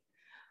me.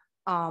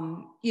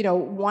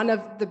 One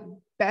of the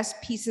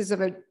best pieces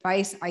of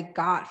advice I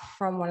got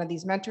from one of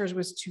these mentors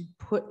was to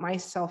put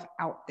myself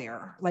out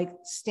there, like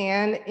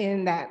stand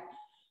in that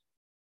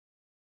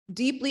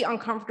deeply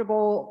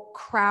uncomfortable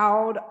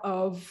crowd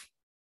of,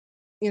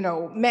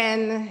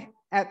 men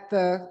at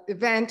the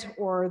event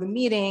or the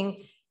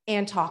meeting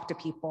and talk to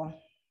people.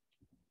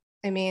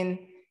 I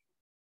mean,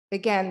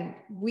 again,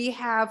 we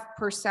have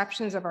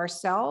perceptions of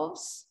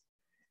ourselves,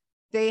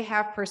 they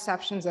have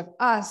perceptions of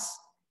us,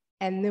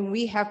 and then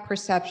we have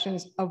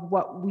perceptions of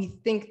what we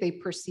think they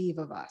perceive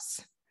of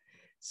us.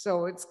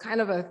 So it's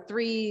kind of a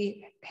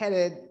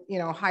three-headed,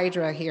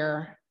 hydra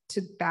here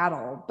to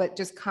battle, but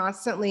just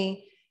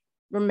constantly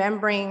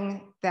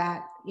remembering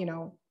that,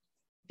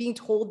 being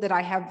told that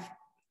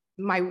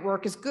my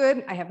work is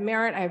good, I have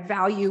merit, I have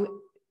value,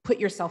 put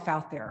yourself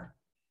out there.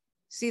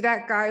 See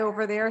that guy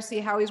over there, see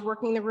how he's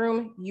working the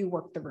room? You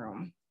work the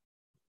room,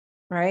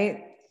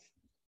 right?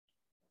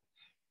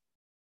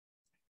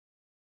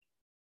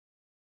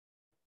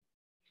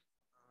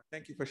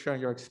 Thank you for sharing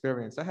your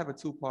experience. I have a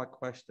two-part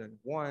question.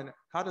 One,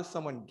 how does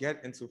someone get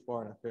into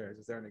foreign affairs?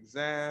 Is there an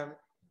exam?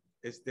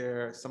 Is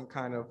there some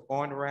kind of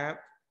on-ramp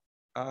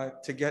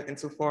to get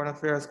into foreign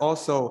affairs?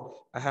 Also,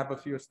 I have a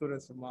few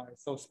students in my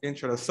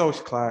intro to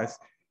social class,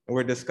 and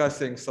we're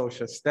discussing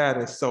social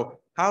status. So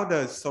how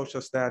does social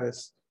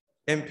status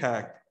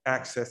impact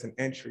access and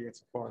entry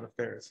into foreign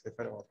affairs, if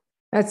at all?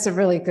 That's a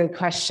really good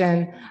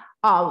question.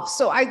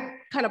 So I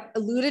kind of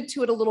alluded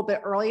to it a little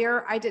bit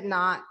earlier. I did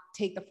not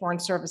take the Foreign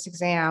Service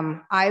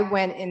exam. I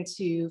went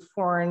into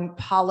foreign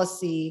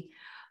policy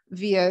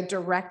via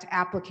direct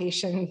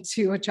application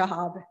to a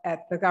job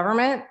at the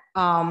government.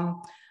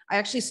 I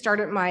actually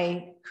started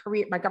my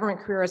government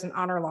career as an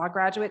honor law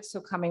graduate.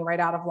 So coming right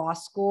out of law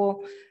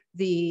school,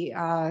 the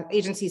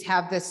agencies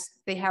have this,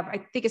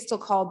 I think it's still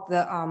called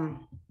the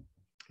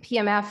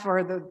PMF,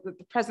 or the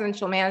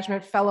Presidential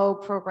Management Fellow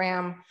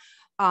Program.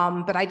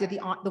 But I did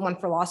the one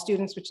for law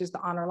students, which is the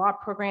honor law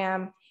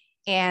program.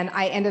 And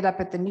I ended up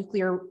at the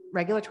Nuclear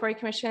Regulatory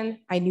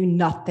Commission. I knew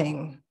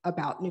nothing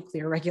about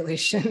nuclear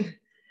regulation,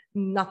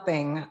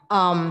 nothing.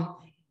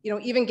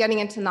 Even getting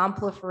into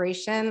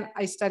nonproliferation,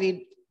 I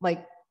studied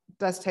like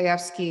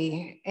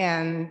Dostoevsky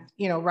and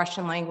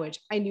Russian language.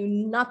 I knew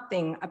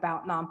nothing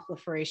about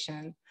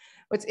nonproliferation.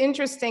 What's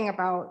interesting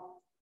about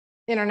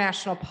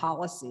international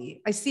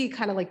policy, I see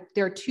kind of like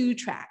there are two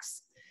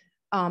tracks.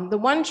 The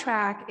one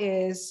track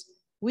is,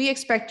 we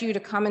expect you to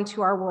come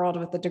into our world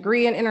with a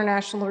degree in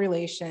international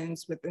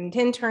relations, with an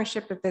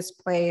internship at this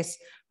place,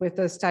 with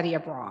a study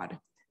abroad.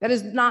 That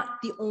is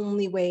not the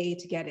only way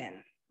to get in,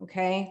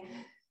 okay?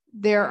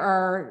 There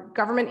are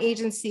government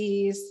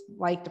agencies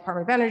like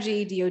Department of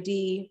Energy,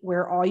 DOD,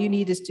 where all you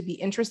need is to be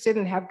interested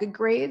and have good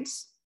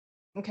grades,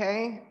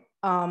 okay?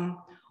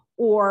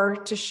 Or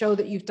to show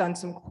that you've done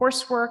some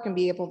coursework and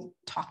be able to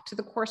talk to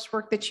the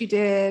coursework that you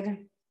did.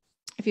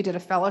 If you did a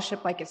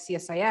fellowship like at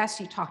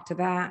CSIS, you talk to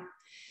that.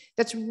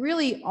 That's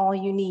really all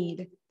you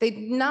need. They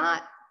do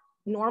not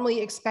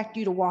normally expect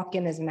you to walk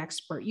in as an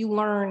expert. You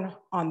learn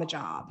on the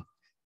job.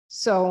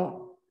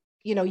 So,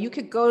 you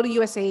could go to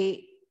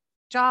USA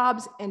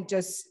Jobs and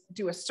just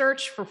do a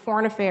search for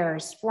foreign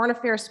affairs. Foreign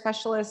affairs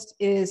specialist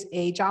is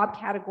a job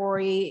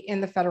category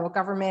in the federal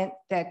government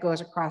that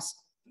goes across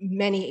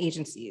many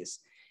agencies.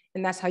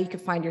 And that's how you can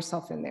find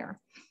yourself in there.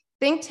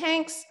 Think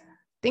tanks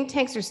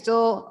are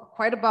still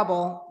quite a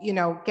bubble.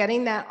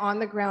 Getting that on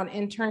the ground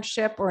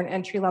internship or an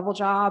entry-level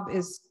job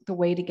is the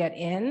way to get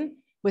in,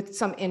 with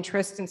some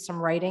interest in some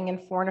writing in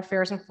foreign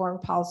affairs and foreign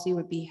policy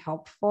would be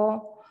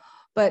helpful.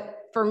 But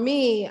for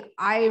me,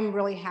 I am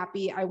really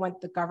happy I went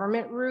the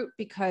government route,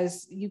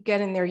 because you get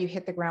in there, you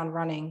hit the ground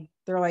running.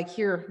 They're like,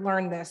 here,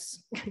 learn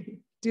this,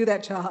 do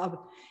that job.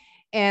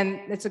 And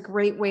it's a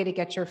great way to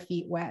get your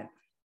feet wet.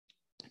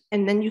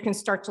 And then you can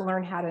start to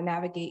learn how to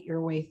navigate your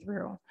way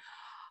through.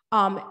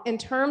 In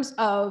terms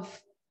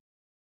of,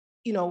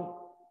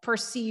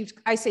 perceived,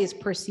 I say it's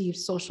perceived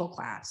social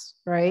class,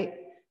 right?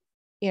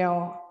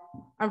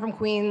 I'm from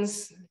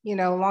Queens,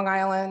 Long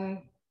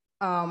Island,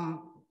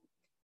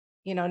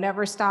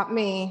 never stopped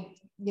me.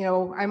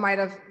 I might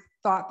have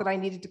thought that I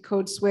needed to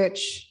code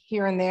switch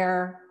here and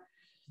there.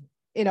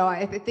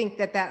 I think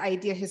that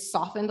idea has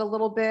softened a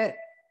little bit.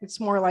 It's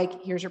more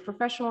like, here's your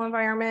professional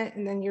environment,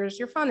 and then here's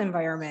your fun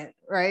environment,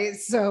 right?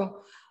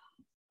 So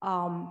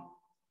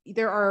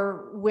there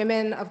are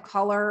women of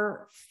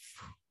color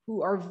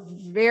who are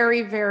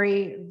very,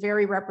 very,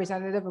 very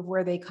representative of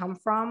where they come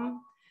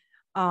from.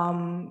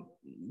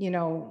 You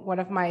know, one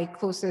of my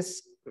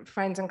closest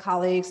friends and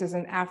colleagues is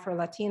an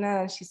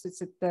Afro-Latina, and she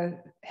sits at the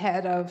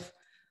head of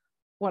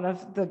one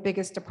of the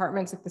biggest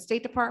departments at the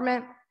State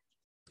Department.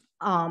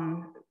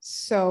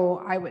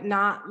 So I would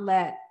not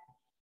let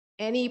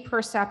any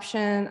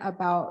perception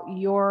about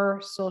your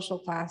social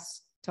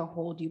class to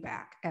hold you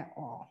back at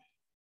all.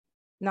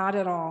 Not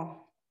at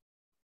all.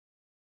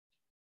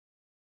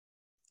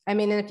 I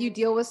mean, if you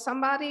deal with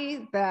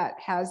somebody that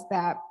has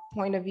that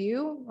point of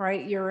view,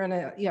 right? You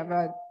have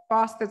a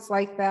boss that's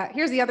like that.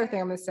 Here's the other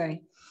thing I'm gonna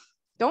say.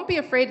 Don't be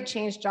afraid to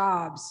change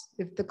jobs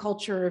if the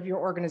culture of your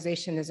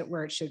organization isn't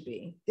where it should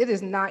be. It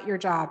is not your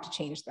job to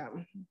change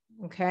them,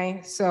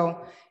 okay?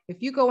 So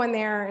if you go in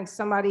there and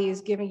somebody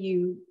is giving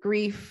you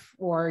grief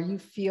or you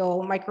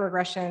feel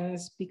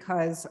microaggressions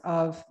because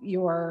of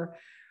your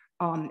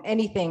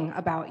anything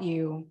about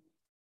you,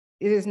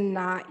 it is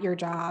not your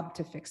job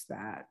to fix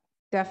that.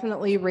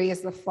 Definitely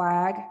raise the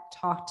flag,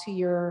 talk to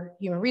your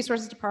human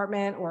resources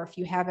department, or if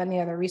you have any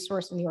other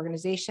resource in the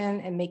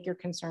organization, and make your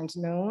concerns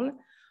known.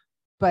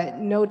 But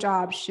no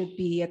job should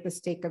be at the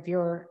stake of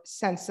your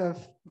sense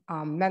of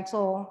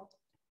mental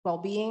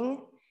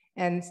well-being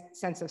and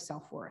sense of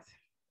self-worth.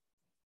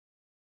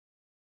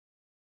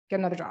 Get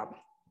another job.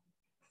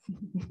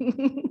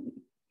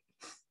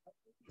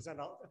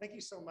 Thank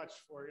you so much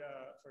for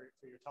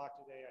your talk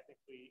today. I think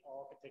we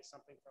all could take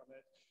something from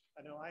it.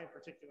 I know I, in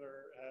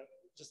particular,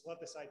 just love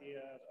this idea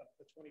of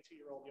the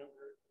 22-year-old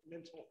younger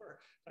mentor.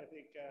 I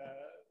think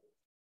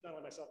not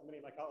only myself, many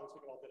of my colleagues, we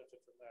could all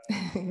benefit from that.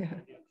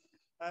 Yeah.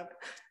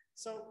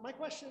 So my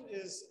question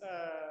is,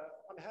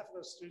 on behalf of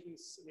those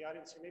students in the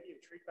audience who may be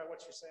intrigued by what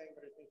you're saying,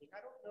 but are thinking,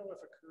 I don't know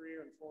if a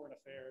career in foreign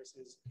affairs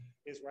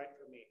is right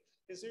for me.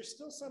 Is there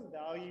still some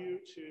value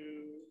to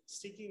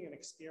seeking an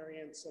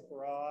experience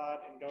abroad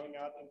and going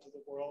out into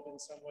the world in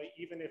some way,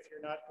 even if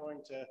you're not going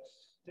to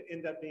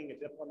end up being a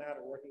diplomat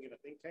or working in a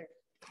think tank?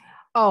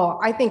 Oh,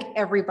 I think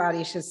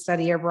everybody should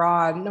study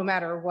abroad, no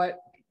matter what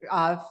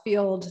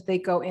field they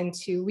go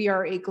into. We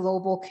are a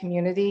global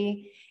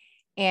community.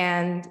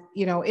 And,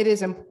 you know, it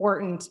is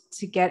important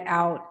to get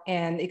out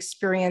and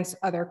experience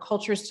other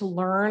cultures, to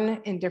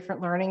learn in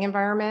different learning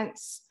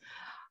environments.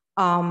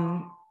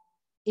 You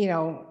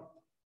know,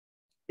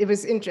 it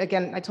was,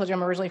 again, I told you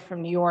I'm originally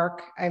from New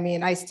York. I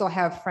mean, I still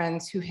have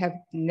friends who have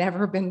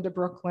never been to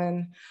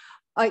Brooklyn.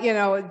 You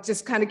know,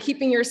 just kind of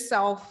keeping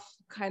yourself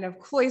kind of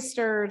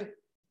cloistered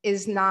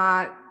is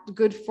not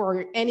good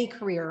for any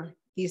career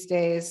these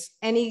days.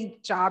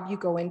 Any job you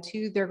go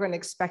into, they're going to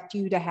expect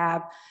you to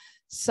have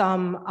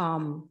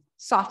some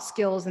soft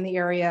skills in the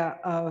area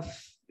of,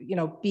 you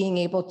know, being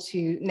able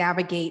to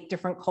navigate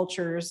different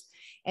cultures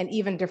and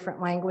even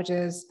different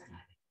languages.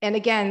 And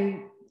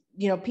again,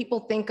 you know,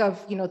 people think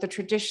of, you know, the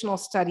traditional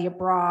study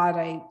abroad.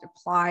 I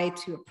apply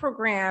to a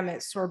program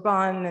at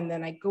Sorbonne, and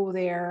then I go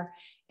there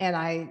and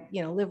I,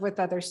 you know, live with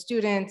other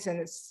students, and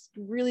it's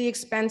really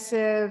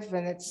expensive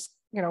and it's,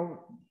 you know,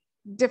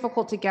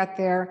 difficult to get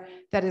there.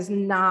 That is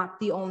not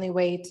the only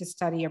way to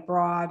study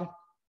abroad.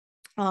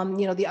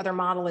 You know, the other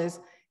model is,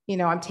 you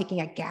know, I'm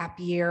taking a gap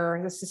year.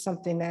 This is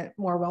something that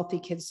more wealthy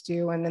kids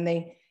do. And then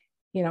they,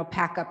 you know,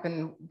 pack up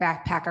and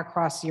backpack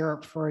across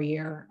Europe for a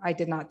year. I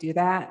did not do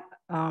that.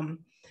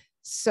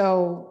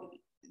 So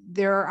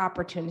there are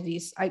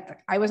opportunities.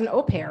 I was an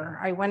au pair.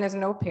 I went as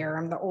an au pair.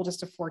 I'm the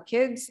oldest of 4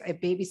 kids. I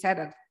babysat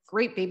a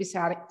great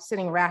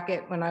babysitting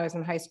racket when I was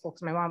in high school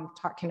because my mom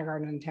taught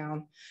kindergarten in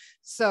town.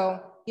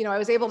 So, you know, I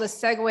was able to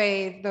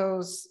segue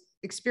those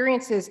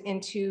experiences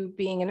into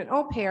being an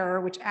au pair,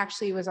 which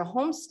actually was a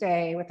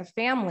homestay with a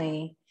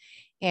family.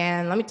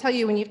 And let me tell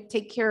you, when you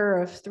take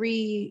care of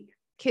 3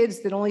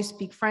 kids that only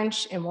speak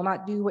French and will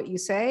not do what you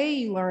say,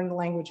 you learn the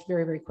language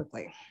very, very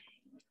quickly.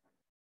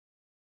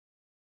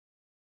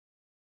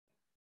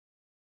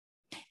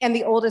 And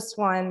the oldest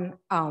one,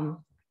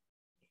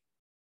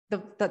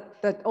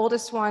 the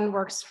oldest one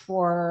works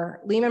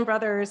for Lehman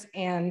Brothers,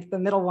 and the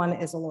middle one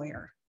is a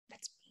lawyer.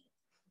 That's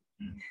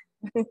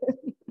me.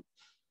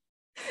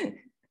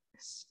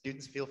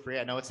 Students, feel free.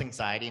 I know it's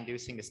anxiety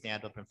inducing to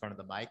stand up in front of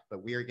the mic,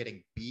 but we are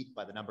getting beat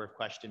by the number of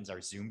questions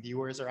our Zoom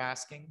viewers are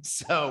asking.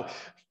 So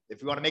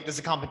if you want to make this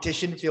a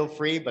competition, feel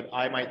free, but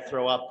I might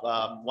throw up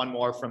one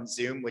more from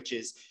Zoom, which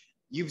is,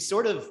 you've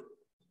sort of,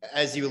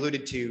 as you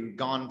alluded to,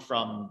 gone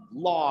from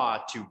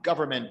law to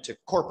government to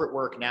corporate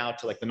work now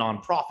to like the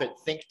nonprofit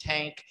think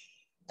tank.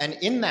 And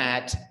in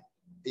that,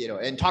 you know,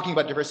 and talking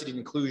about diversity and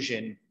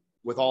inclusion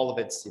with all of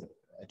its, you know,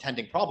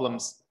 attending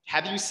problems,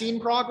 have you seen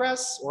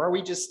progress, or are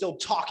we just still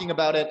talking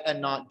about it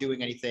and not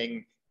doing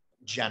anything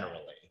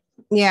generally?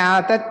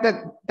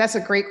 Yeah, that's a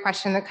great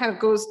question. That kind of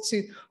goes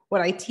to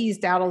what I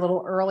teased out a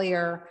little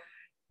earlier.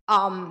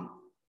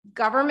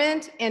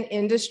 Government and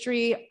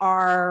industry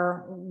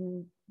are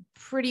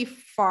pretty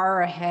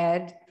far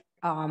ahead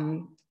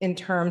in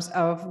terms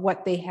of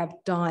what they have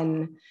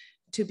done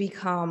to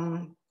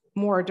become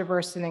more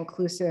diverse and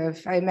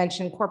inclusive. I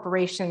mentioned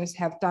corporations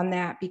have done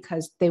that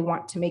because they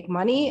want to make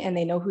money and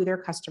they know who their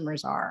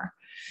customers are.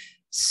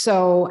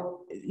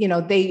 So, you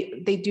know,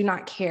 they do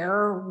not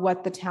care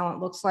what the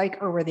talent looks like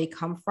or where they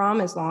come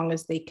from, as long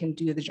as they can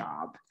do the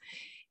job.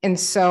 And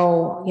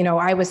so, you know,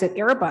 I was at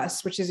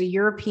Airbus, which is a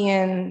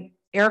European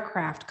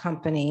aircraft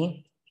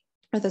company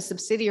with a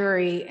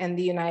subsidiary in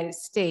the United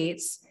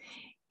States.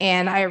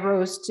 And I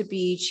rose to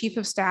be chief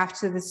of staff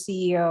to the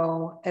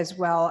CEO, as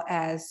well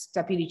as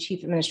deputy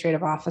chief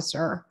administrative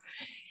officer.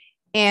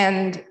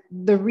 And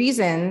the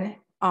reason,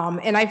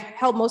 and I've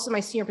held most of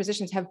my senior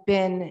positions have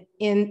been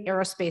in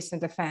aerospace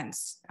and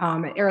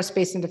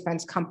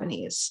defense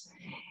companies.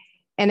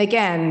 And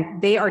again,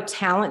 they are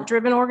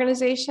talent-driven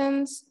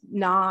organizations,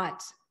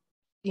 not,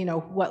 you know,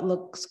 what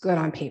looks good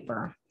on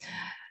paper.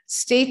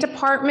 State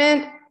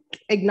Department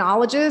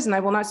acknowledges, and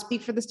I will not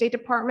speak for the State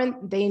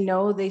Department, they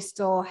know they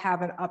still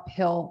have an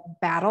uphill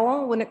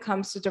battle when it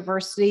comes to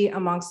diversity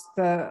amongst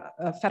the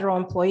federal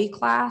employee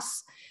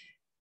class.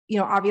 You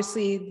know,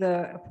 obviously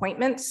the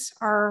appointments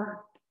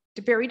are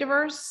very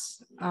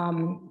diverse,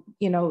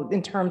 you know,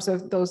 in terms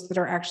of those that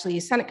are actually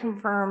Senate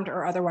confirmed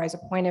or otherwise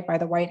appointed by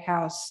the White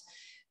House.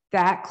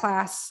 That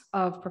class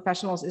of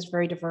professionals is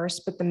very diverse,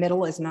 but the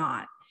middle is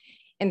not.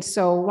 And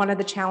so one of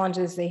the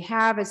challenges they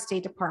have at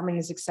State Department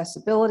is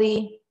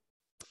accessibility.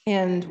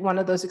 And one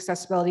of those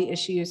accessibility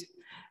issues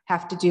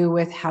have to do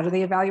with how do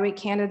they evaluate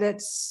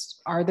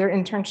candidates? Are their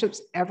internships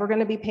ever going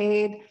to be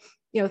paid?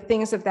 You know,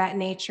 things of that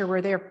nature,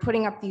 where they're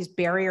putting up these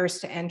barriers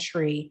to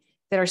entry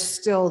that are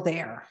still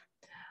there.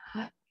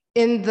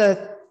 In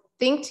the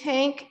think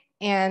tank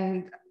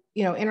and,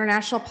 you know,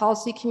 international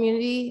policy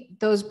community,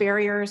 those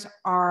barriers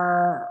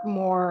are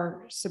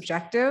more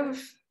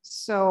subjective.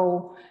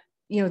 So,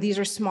 you know, these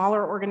are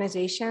smaller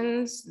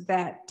organizations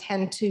that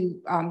tend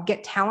to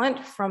get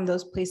talent from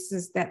those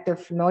places that they're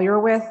familiar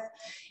with.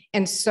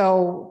 And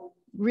so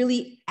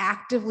really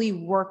actively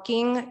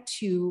working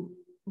to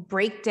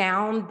break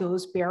down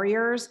those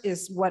barriers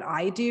is what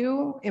I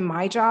do in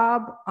my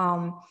job,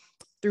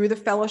 through the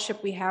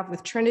fellowship we have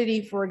with Trinity,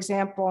 for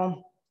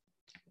example,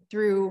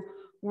 through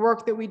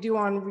work that we do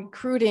on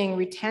recruiting,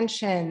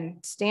 retention,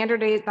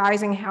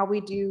 standardizing how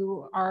we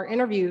do our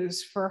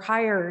interviews for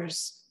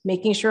hires,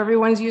 making sure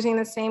everyone's using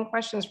the same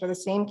questions for the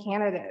same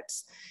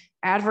candidates,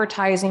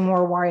 advertising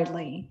more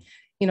widely.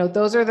 You know,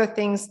 those are the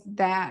things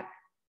that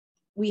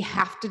we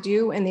have to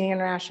do in the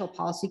international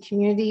policy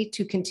community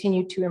to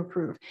continue to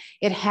improve.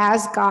 It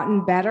has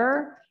gotten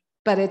better,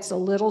 but it's a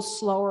little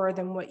slower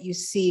than what you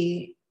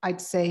see, I'd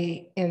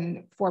say,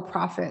 in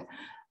for-profit.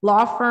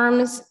 Law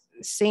firms,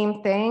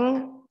 same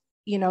thing.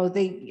 You know,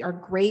 they are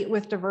great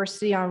with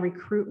diversity on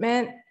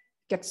recruitment.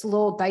 Gets a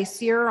little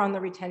dicier on the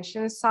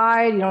retention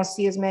side. You don't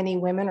see as many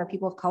women or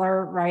people of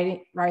color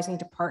rising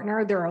to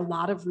partner. There are a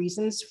lot of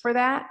reasons for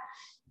that.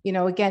 You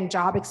know, again,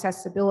 job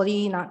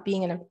accessibility not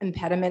being an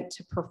impediment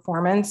to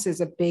performance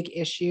is a big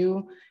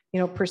issue. You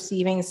know,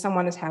 perceiving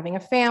someone as having a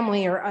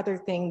family or other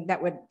thing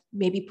that would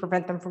maybe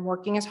prevent them from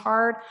working as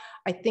hard.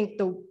 I think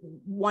the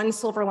one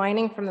silver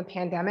lining from the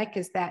pandemic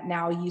is that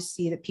now you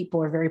see that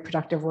people are very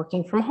productive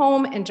working from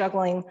home and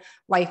juggling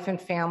life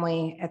and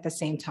family at the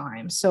same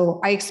time.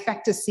 So I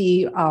expect to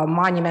see a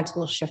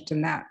monumental shift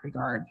in that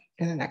regard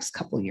in the next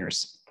couple of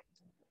years.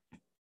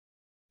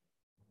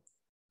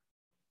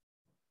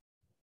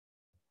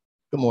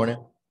 Good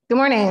morning. Good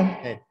morning.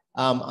 Hey,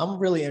 I'm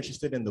really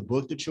interested in the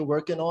book that you're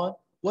working on.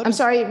 I'm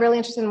sorry, really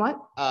interested in what?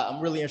 I'm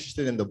really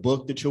interested in the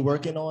book that you're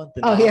working on.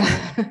 Oh,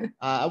 yeah.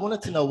 I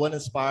wanted to know what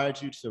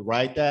inspired you to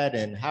write that,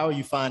 and how are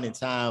you finding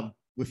time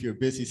with your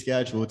busy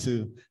schedule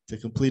to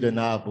complete a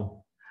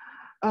novel?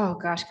 Oh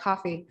gosh,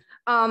 coffee.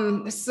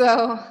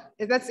 So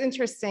that's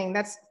interesting.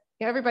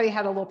 Everybody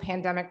had a little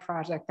pandemic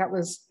project. That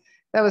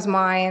was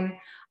mine.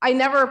 I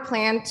never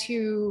planned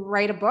to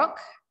write a book.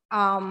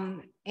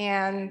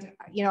 And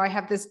you know, I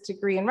have this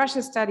degree in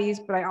Russian studies,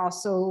 but I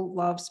also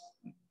love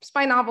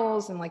spy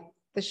novels and like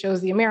the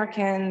shows The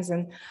Americans.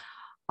 And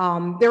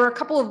there were a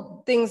couple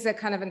of things that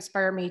kind of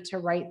inspired me to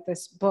write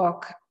this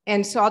book.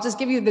 And so I'll just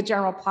give you the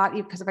general plot,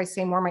 because if I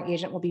say more, my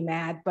agent will be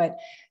mad. But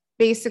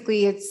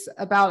basically, it's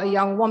about a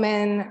young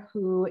woman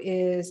who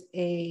is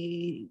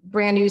a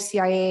brand new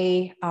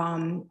CIA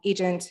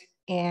agent,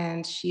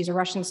 and she's a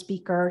Russian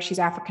speaker. She's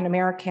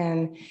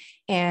African-American.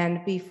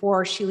 And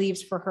before she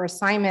leaves for her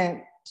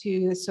assignment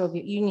to the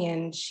Soviet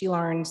Union, she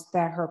learns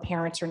that her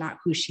parents are not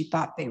who she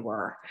thought they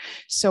were.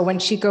 So when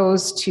she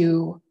goes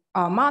to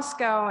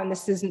Moscow, and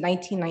this is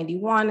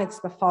 1991, it's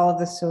the fall of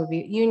the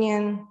Soviet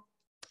Union,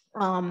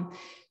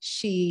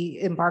 she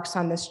embarks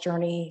on this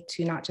journey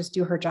to not just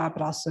do her job,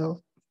 but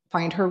also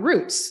find her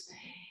roots.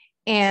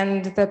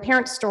 And the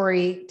parent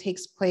story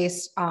takes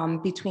place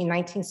between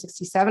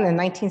 1967 and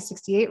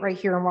 1968, right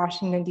here in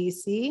Washington,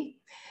 D.C.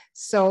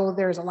 So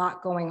there's a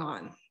lot going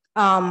on.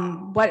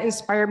 What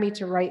inspired me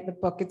to write the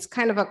book? It's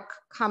kind of a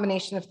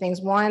combination of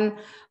things. One,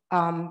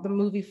 the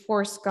movie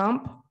Forrest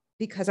Gump,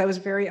 because I was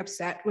very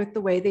upset with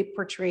the way they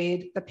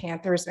portrayed the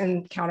Panthers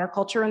and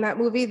counterculture in that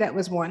movie. That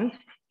was one.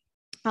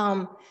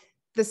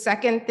 The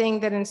second thing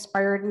that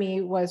inspired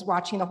me was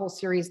watching the whole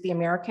series, The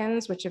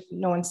Americans, which if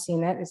no one's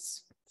seen it,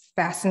 is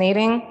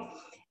fascinating.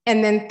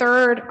 And then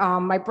third,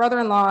 my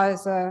brother-in-law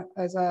is a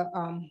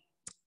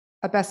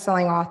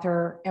best-selling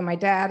author, and my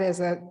dad is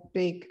a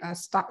big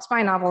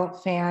spy novel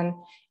fan,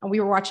 and we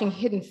were watching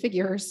Hidden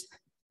Figures.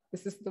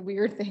 This is the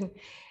weird thing.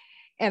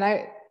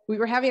 And we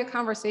were having a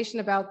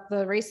conversation about the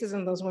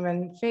racism those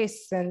women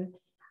face, and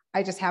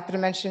I just happened to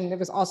mention it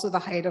was also the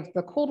height of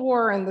the Cold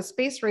War and the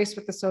space race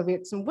with the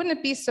Soviets, and wouldn't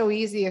it be so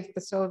easy if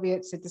the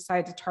Soviets had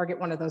decided to target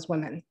one of those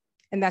women?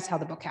 And that's how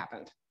the book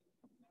happened.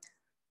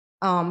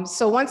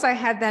 So once I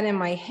had that in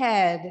my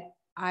head,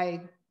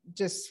 I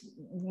just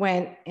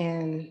went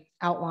and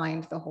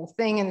outlined the whole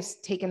thing, and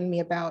it's taken me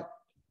about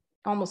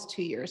almost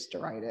 2 years to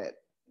write it.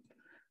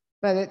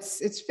 But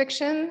it's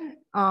fiction,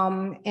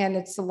 and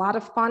it's a lot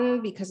of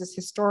fun because it's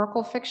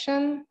historical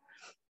fiction.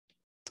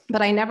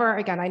 But I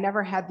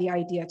never had the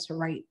idea to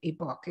write a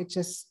book.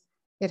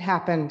 It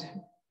happened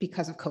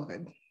because of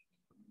COVID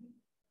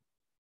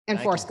and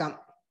Forrest Gump.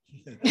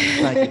 Thank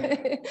you. My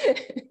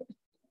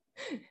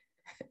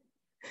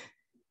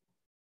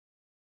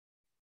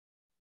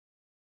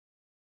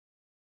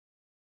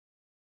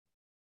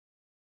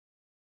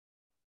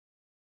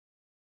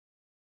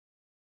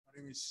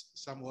name is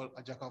Samuel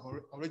Ajaka,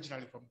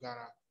 originally from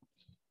Ghana.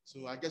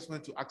 So I just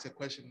want to ask a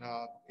question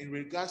in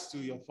regards to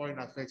your foreign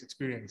affairs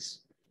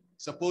experience.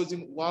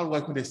 Supposing while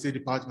working in the State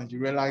Department, you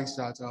realize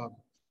that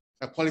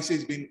a policy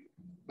is being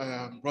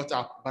brought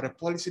up, but a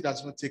policy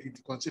does not take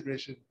into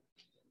consideration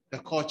the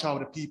culture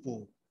of the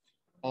people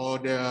or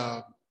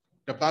the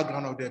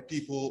background of the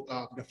people,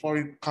 the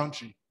foreign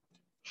country.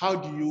 How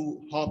do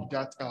you help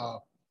that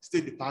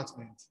State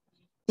Department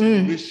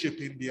to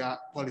reshaping their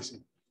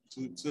policy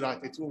so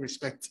that it will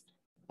respect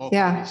all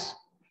parties?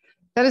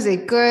 That is a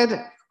good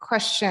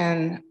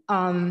question.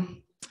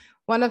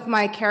 One of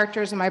my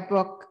characters in my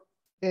book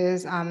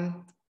is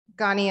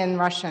Ghanaian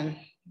Russian.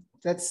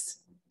 That's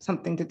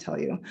something to tell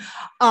you.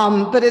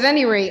 But at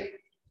any rate,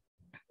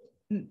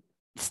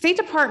 State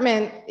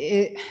Department,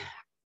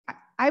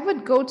 I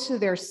would go to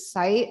their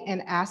site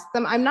and ask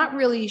them. I'm not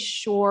really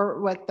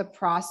sure what the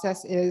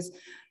process is.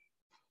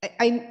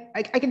 I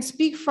can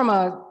speak from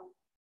a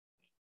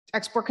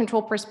export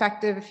control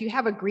perspective. If you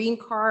have a green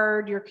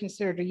card, you're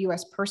considered a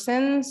US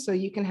person, so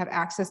you can have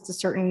access to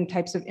certain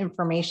types of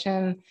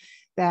information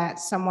that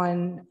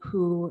someone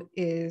who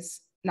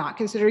is not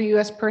considered a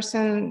US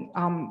person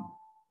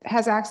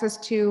has access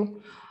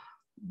to.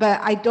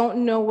 But I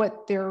don't know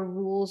what their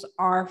rules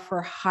are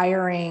for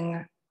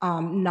hiring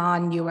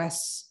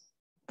non-US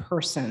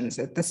persons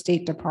at the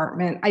State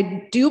Department.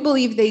 I do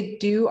believe they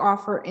do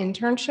offer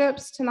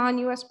internships to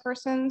non-US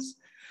persons.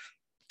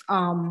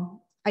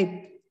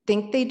 I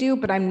think they do,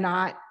 but I'm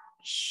not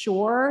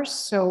sure,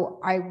 so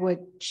I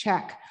would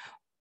check.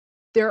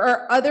 There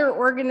are other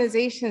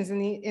organizations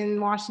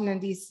in Washington,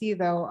 D.C.,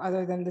 though,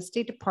 other than the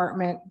State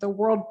Department. The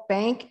World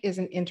Bank is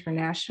an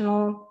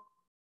international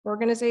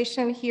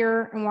organization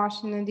here in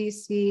Washington,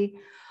 D.C.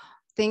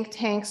 Think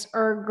tanks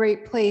are a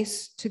great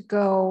place to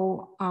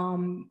go.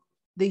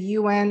 The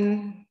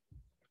UN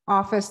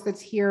office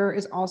that's here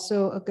is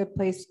also a good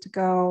place to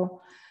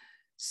go.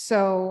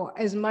 So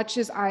as much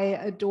as I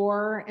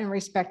adore and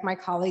respect my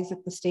colleagues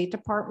at the State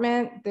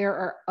Department, there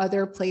are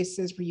other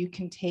places where you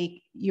can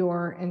take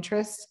your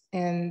interests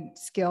and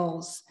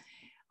skills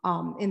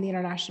in the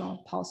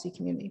international policy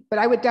community. But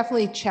I would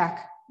definitely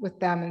check with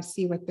them and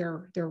see what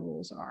their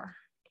rules are.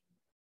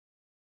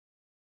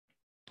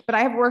 But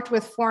I have worked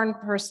with foreign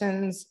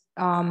persons,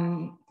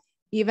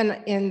 even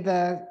in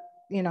the,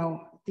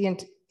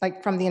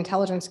 like from the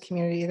intelligence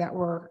community that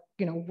were,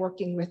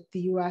 working with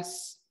the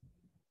US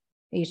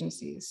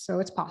agencies, so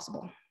it's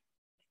possible.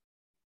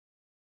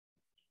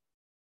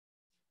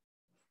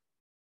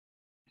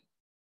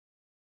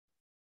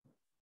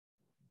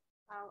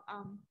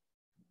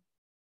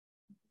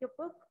 Your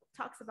book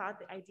talks about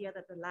the idea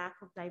that the lack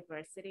of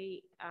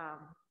diversity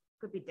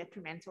could be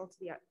detrimental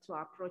to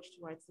our approach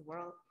towards the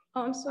world.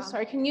 Oh, I'm so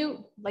sorry. Can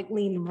you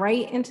lean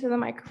right into the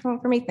microphone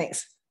for me?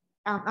 Thanks.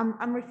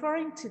 I'm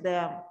referring to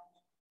the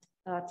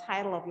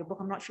title of your book.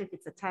 I'm not sure if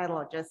it's a title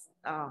or just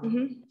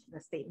the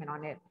statement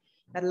on it.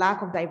 The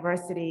lack of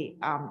diversity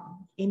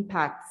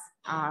impacts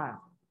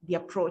the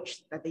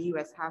approach that the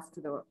U.S. has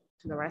to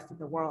the rest of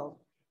the world.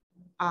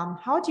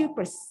 How do you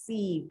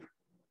perceive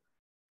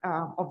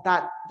of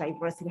that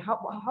diversity?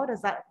 How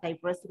does that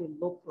diversity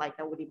look like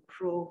that would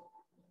improve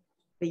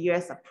the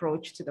U.S.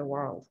 approach to the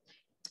world?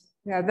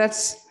 Yeah,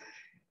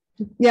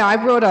 I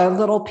wrote a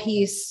little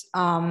piece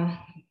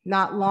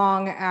not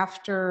long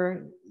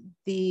after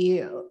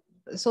the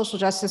social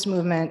justice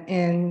movement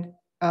in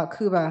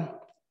Cuba.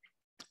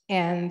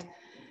 And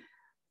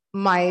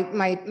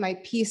my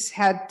piece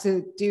had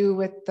to do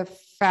with the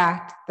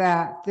fact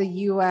that the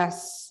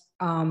US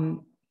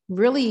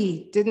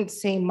really didn't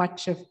say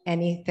much of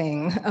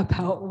anything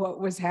about what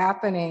was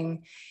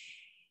happening.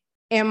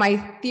 And my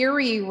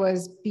theory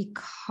was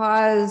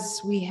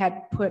because we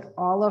had put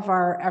all of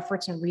our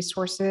efforts and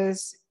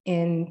resources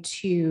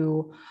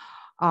into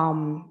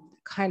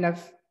kind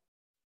of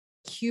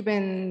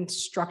Cuban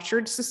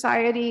structured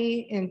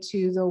society,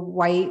 into the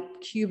white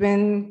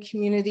Cuban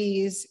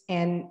communities,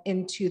 and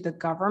into the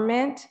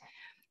government.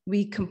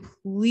 We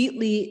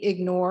completely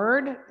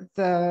ignored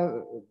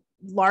the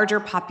larger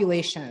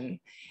population.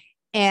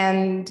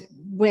 And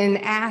when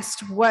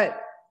asked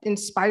what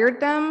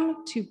inspired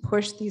them to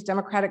push these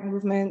democratic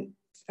movements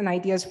and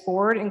ideas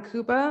forward in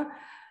Cuba,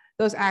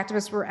 those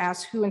activists were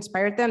asked who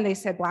inspired them. They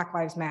said Black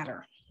Lives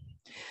Matter.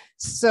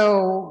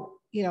 So,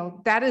 you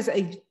know, that is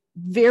a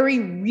very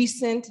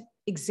recent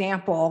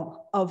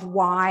example of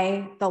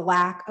why the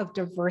lack of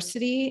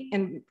diversity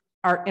in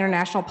our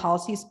international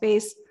policy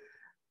space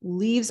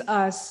leaves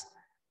us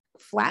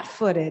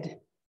flat-footed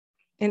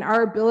in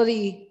our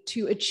ability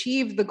to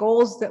achieve the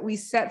goals that we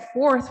set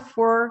forth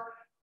for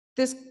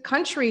this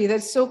country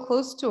that's so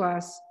close to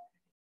us,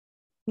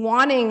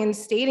 wanting and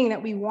stating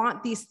that we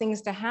want these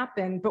things to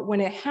happen, but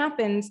when it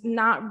happens,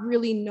 not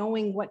really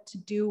knowing what to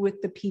do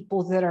with the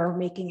people that are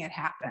making it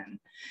happen.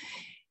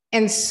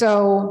 And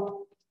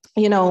so,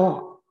 you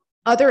know,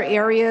 other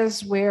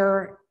areas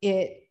where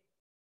it,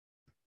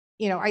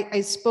 you know, I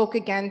spoke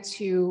again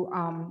to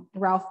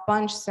Ralph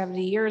Bunche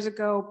 70 years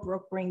ago,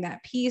 brokering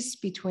that peace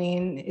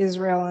between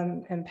Israel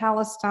and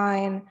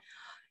Palestine.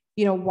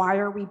 You know, why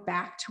are we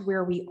back to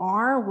where we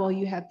are? Well,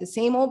 you have the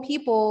same old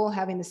people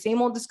having the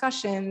same old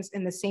discussions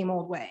in the same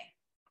old way.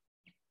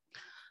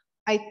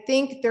 I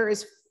think there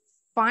is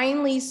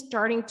finally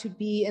starting to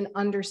be an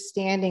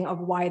understanding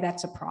of why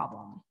that's a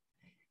problem.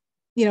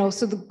 You know,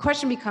 so the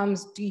question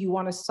becomes, do you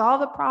want to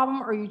solve the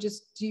problem, or do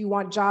you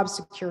want job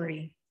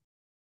security?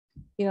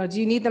 You know, do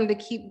you need them to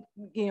keep,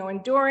 you know,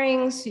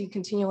 enduring so you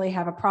continually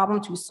have a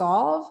problem to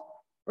solve,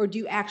 or do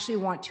you actually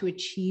want to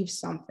achieve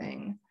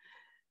something?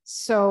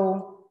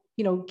 So,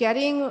 you know,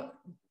 getting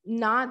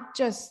not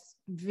just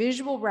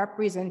visual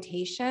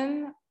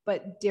representation,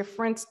 but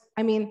difference.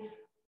 I mean,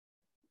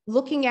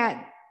 looking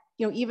at,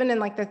 you know, even in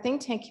like the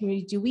think tank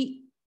community, do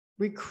we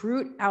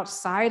recruit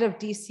outside of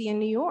DC and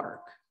New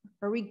York?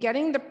 Are we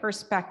getting the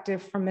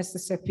perspective from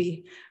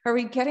Mississippi? Are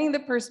we getting the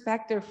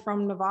perspective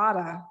from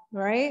Nevada,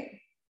 right?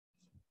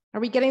 Are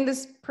we getting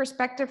this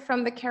perspective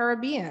from the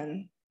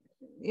Caribbean?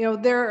 You know,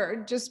 there are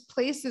just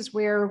places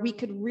where we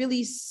could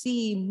really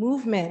see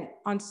movement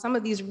on some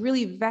of these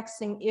really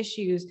vexing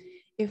issues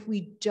if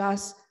we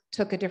just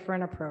took a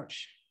different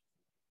approach.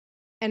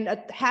 And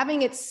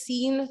having it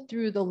seen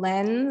through the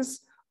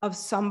lens of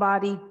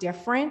somebody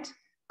different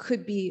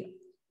could be,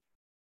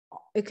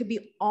 it could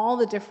be all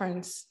the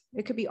difference.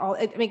 It could be all,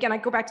 I mean, again, I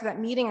go back to that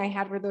meeting I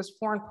had with those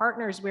foreign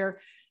partners where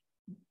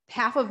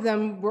half of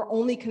them were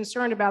only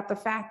concerned about the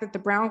fact that the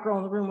brown girl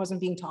in the room wasn't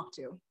being talked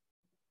to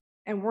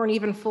and weren't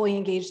even fully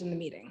engaged in the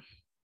meeting.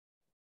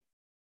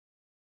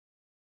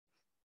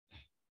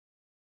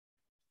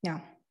 Yeah.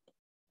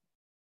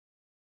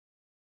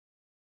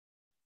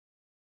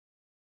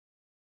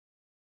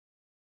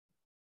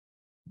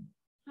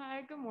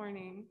 Hi, good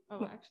morning.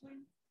 Oh, actually.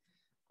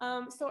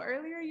 So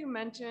earlier you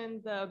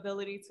mentioned the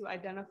ability to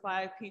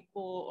identify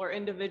people or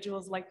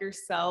individuals like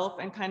yourself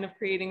and kind of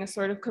creating a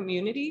sort of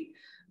community.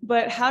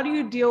 But how do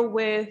you deal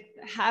with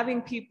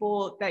having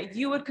people that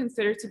you would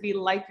consider to be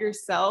like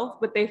yourself,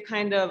 but they've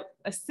kind of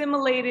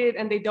assimilated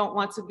and they don't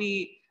want to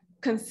be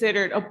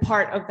considered a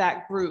part of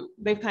that group?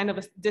 They've kind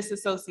of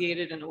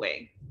disassociated in a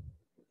way.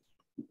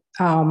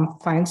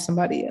 Find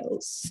somebody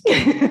else.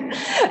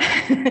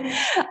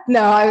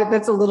 No,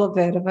 that's a little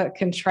bit of a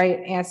contrite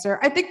answer.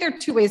 I think there are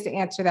two ways to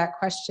answer that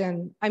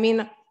question. I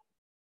mean,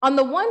 on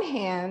the one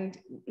hand,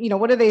 you know,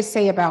 what do they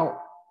say about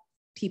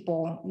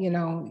people? You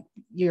know,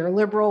 you're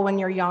liberal when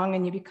you're young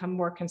and you become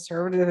more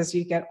conservative as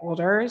you get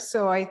older.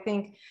 So I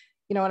think,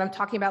 you know, when I'm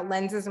talking about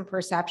lenses and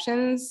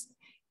perceptions,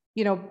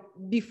 you know,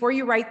 before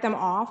you write them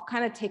off,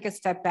 kind of take a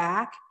step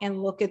back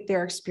and look at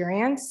their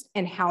experience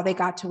and how they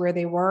got to where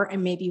they were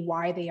and maybe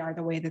why they are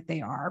the way that they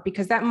are,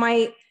 because that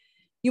might,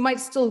 you might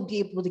still be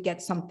able to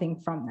get something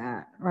from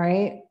that,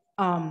 right?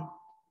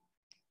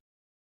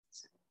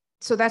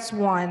 So that's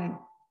one.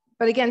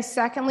 But again,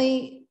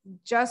 secondly,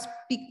 just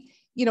be,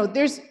 you know,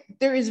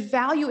 there is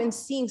value in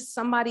seeing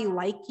somebody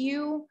like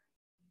you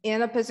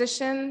in a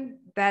position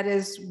that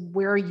is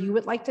where you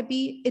would like to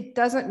be. It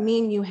doesn't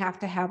mean you have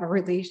to have a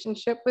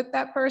relationship with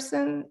that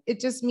person. It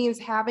just means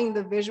having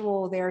the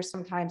visual there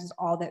sometimes is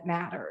all that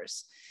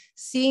matters.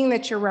 Seeing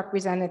that you're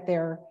represented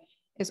there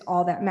is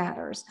all that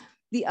matters.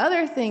 The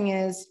other thing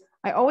is,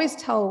 I always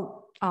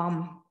tell,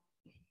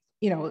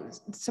 you know,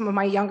 some of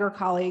my younger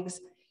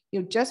colleagues,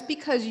 you know, just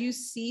because you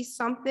see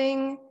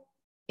something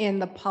in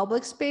the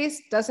public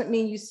space doesn't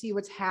mean you see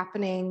what's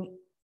happening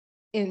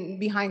in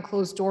behind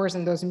closed doors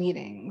in those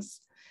meetings.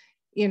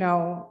 You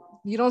know,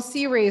 you don't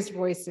see raised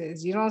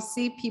voices. You don't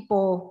see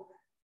people,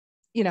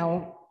 you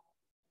know,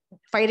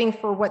 fighting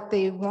for what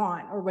they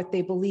want or what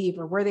they believe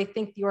or where they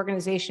think the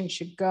organization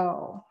should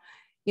go.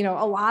 You know,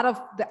 a lot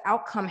of the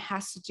outcome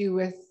has to do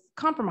with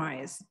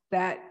compromise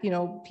that, you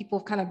know, people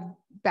have kind of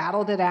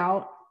battled it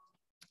out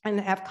and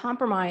have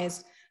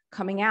compromise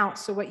coming out.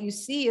 So what you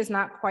see is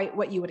not quite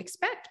what you would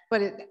expect,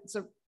 but it's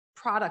a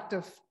product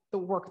of the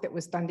work that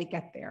was done to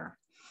get there.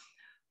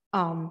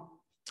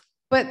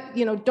 But,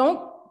 you know,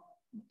 don't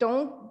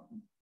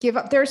give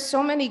up. There's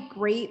so many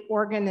great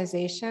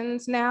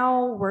organizations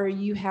now where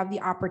you have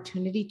the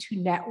opportunity to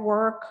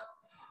network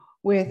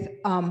with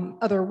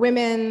other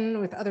women,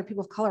 with other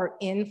people of color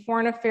in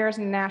foreign affairs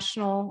and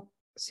national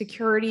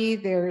security.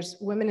 There's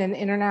Women in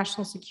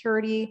International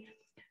Security.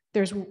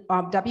 There's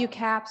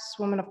WCAPS,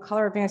 Women of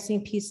Color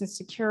Advancing Peace and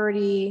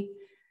Security.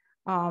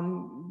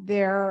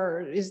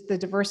 There is the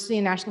Diversity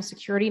and National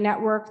Security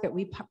Network that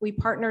we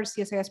partnered,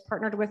 CSIS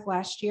partnered with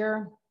last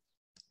year.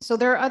 So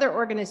there are other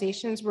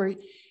organizations where,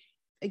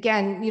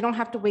 again, you don't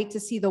have to wait to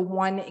see the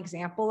one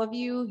example of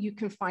you. You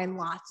can find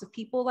lots of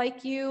people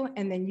like you,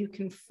 and then you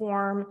can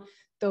form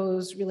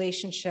those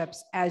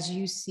relationships as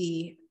you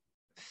see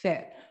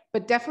fit.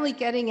 But definitely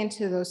getting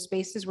into those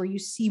spaces where you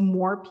see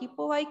more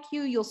people like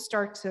you, you'll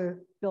start to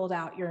build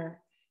out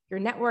your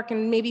network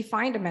and maybe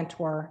find a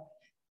mentor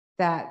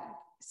that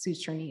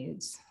suits your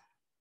needs.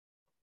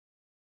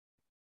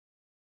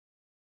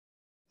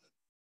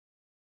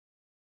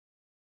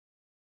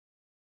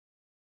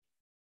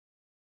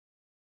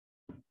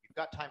 We've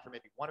got time for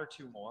maybe one or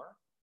two more.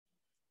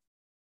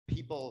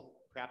 People,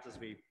 perhaps as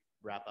we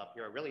wrap up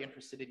here, are really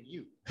interested in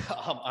you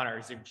on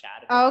our Zoom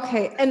chat.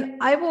 Okay, and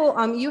I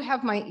will, you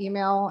have my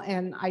email,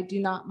 and I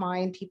do not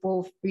mind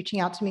people reaching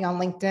out to me on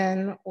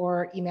LinkedIn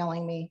or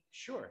emailing me.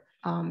 Sure.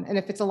 And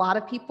if it's a lot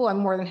of people, I'm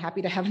more than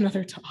happy to have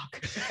another talk.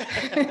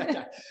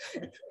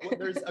 Well,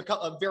 there's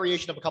a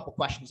variation of a couple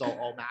questions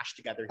all mashed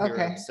together here.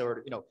 Okay. Sort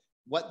of, you know,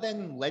 what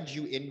then led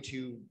you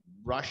into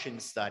Russian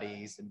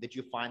studies, and did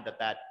you find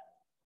that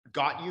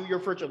got you your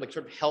first, or like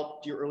sort of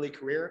helped your early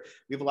career?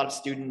 We have a lot of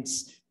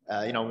students,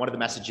 you know, one of the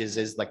messages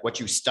is like what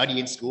you study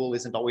in school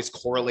isn't always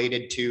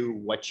correlated to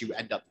what you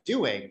end up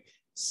doing.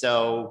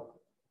 So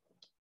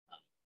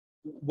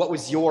what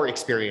was your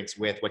experience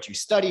with what you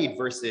studied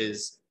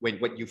versus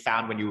what you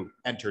found when you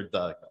entered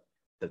the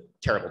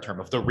terrible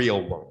term of the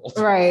real world?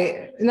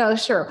 Right, no,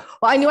 sure.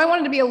 Well, I knew I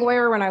wanted to be a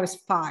lawyer when I was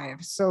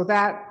 5. So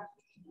that,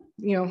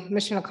 you know,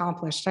 mission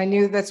accomplished. I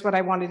knew that's what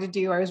I wanted to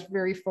do. I was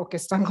very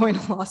focused on going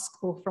to law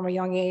school from a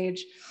young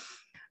age.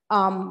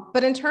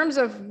 But in terms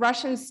of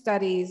Russian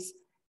studies,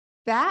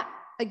 that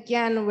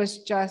again was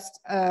just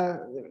a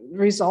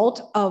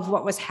result of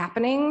what was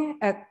happening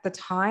at the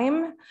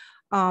time.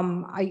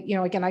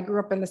 Again, I grew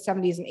up in the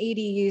 70s and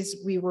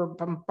 80s. We were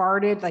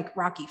bombarded, like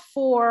Rocky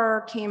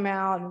IV came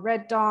out and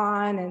Red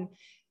Dawn, and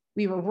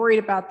we were worried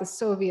about the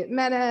Soviet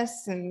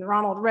menace, and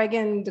Ronald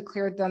Reagan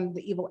declared them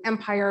the evil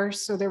empire.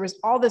 So there was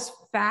all this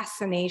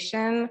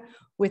fascination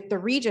with the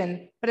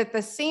region. But at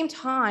the same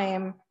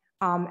time,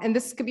 and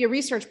this could be a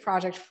research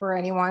project for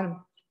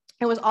anyone,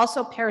 it was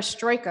also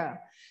perestroika.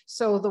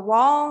 So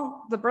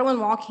the Berlin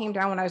Wall came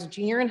down when I was a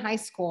junior in high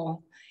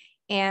school.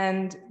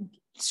 And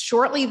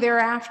shortly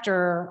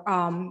thereafter,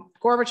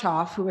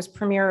 Gorbachev, who was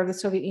premier of the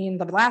Soviet Union,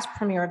 the last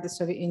premier of the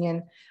Soviet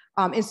Union,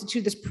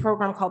 instituted this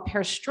program called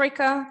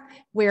perestroika,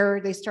 where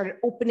they started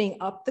opening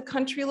up the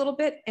country a little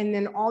bit. And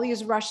then all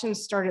these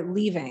Russians started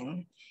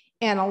leaving.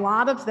 And a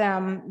lot of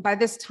them, by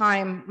this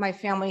time, my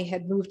family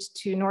had moved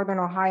to Northern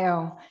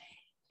Ohio.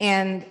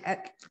 And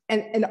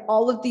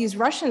all of these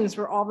Russians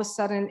were all of a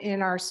sudden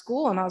in our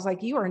school. And I was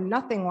like, you are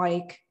nothing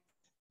like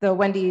the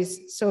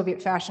Wendy's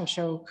Soviet fashion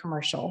show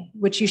commercial,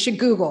 which you should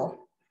Google.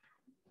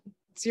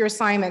 It's your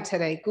assignment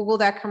today. Google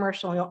that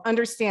commercial and you'll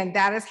understand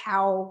that is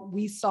how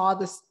we saw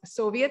the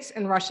Soviets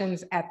and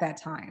Russians at that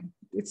time.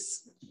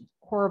 It's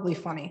horribly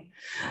funny.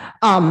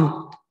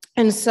 And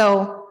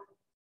so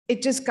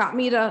it just got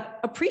me to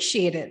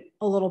appreciate it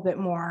a little bit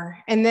more.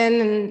 And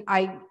then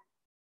I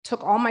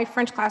took all my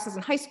French classes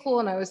in high school,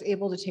 and I was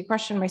able to take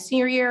Russian my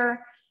senior year.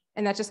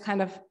 And that just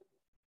kind of,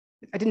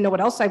 I didn't know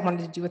what else I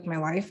wanted to do with my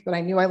life, but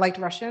I knew I liked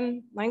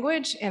Russian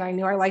language, and I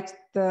knew I liked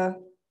the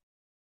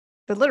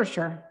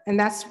literature. And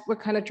that's what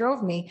kind of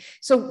drove me.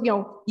 So, you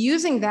know,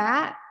 using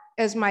that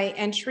as my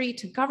entry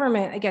to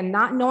government, again,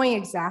 not knowing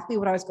exactly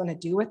what I was going to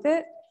do with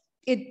it,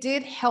 it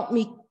did help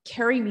me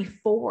carry me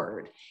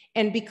forward.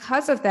 And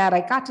because of that, I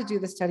got to do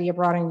the study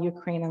abroad in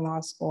Ukraine in law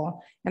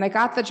school. And I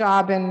got the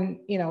job in,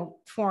 you know,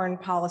 foreign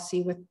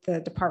policy with the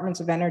Departments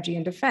of Energy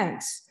and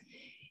Defense.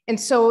 And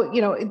so,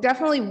 you know, it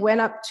definitely went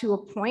up to a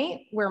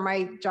point where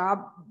my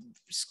job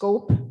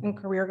scope and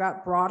career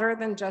got broader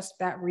than just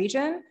that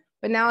region.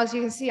 But now, as you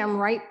can see, I'm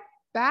right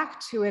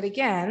back to it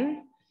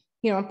again,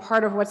 you know,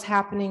 part of what's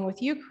happening with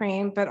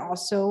Ukraine, but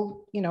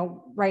also, you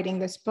know, writing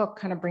this book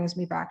kind of brings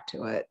me back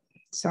to it.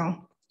 So.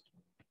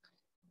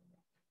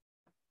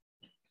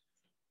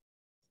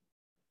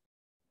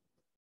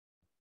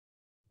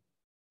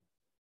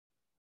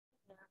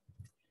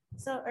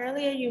 So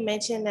earlier you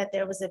mentioned that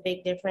there was a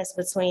big difference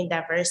between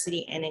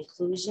diversity and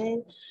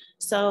inclusion.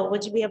 So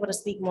would you be able to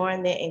speak more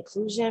on the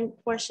inclusion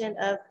portion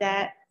of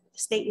that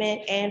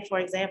statement? And for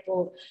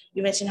example,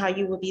 you mentioned how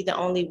you would be the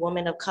only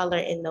woman of color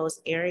in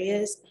those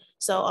areas.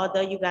 So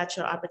although you got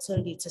your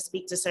opportunity to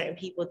speak to certain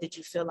people, did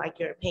you feel like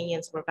your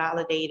opinions were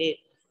validated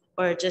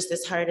or just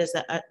as heard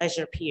as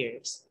your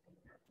peers?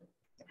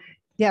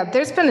 Yeah,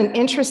 there's been an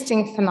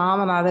interesting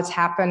phenomena that's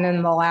happened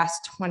in the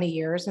last 20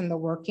 years in the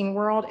working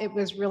world. It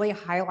was really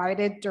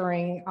highlighted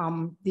during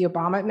the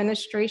Obama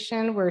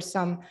administration, where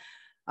some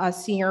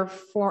senior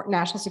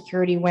national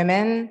security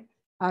women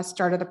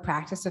started the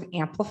practice of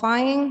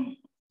amplifying.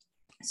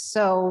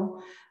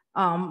 So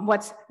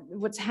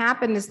what's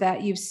happened is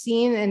that you've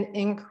seen an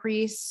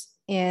increase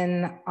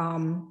in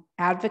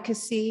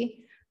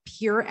advocacy,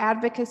 peer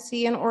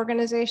advocacy in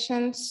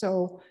organizations.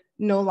 So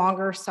no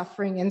longer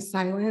suffering in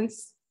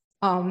silence,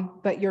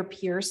 but your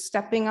peers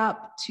stepping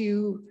up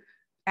to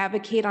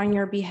advocate on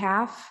your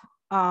behalf.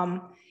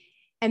 And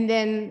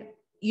then,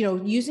 you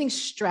know, using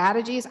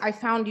strategies. I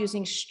found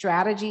using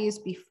strategies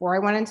before I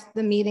went into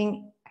the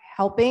meeting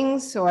helping.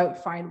 So I would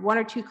find one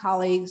or two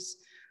colleagues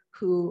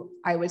who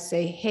I would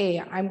say, hey,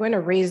 I'm going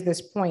to raise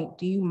this point.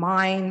 Do you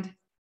mind,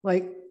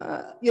 like,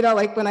 you know,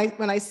 like when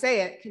I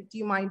say it, do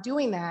you mind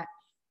doing that?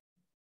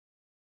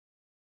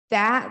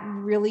 That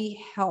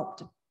really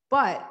helped.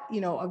 But,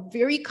 you know, a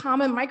very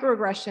common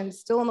microaggression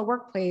still in the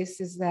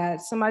workplace is that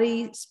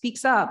somebody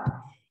speaks up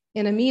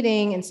in a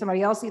meeting and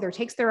somebody else either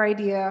takes their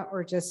idea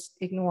or just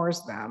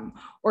ignores them.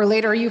 Or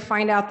later you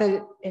find out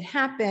that it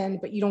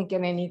happened, but you don't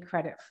get any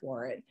credit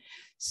for it.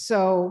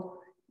 So,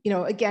 you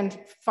know, again,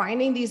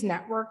 finding these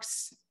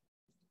networks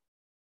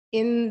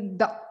in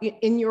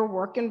your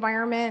work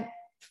environment,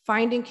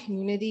 finding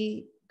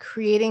community,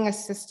 creating a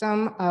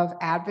system of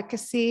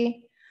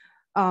advocacy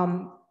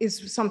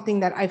is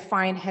something that I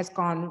find has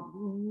gone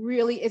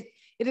really,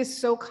 it is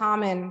so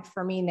common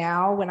for me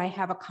now when I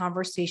have a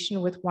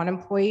conversation with one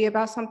employee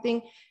about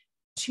something,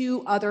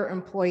 2 other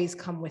employees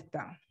come with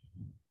them.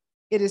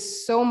 It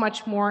is so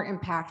much more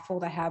impactful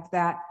to have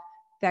that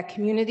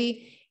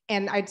community.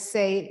 And I'd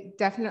say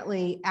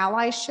definitely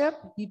allyship.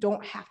 You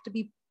don't have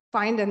to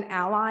find an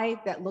ally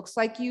that looks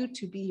like you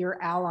to be your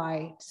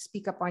ally, to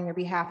speak up on your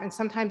behalf. And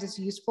sometimes it's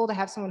useful to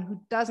have someone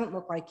who doesn't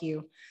look like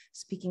you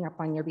speaking up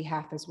on your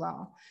behalf as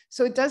well.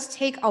 So it does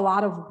take a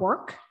lot of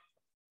work.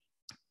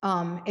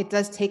 It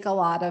does take a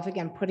lot of,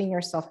 again, putting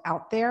yourself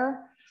out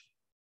there,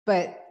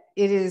 but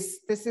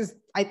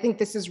I think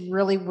this is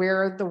really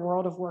where the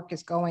world of work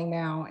is going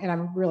now. And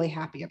I'm really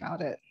happy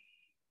about it.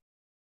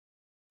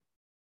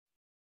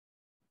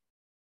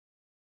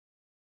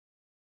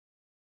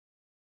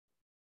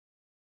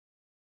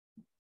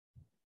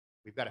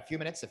 We've got a few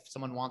minutes if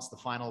someone wants the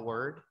final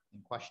word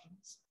and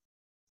questions.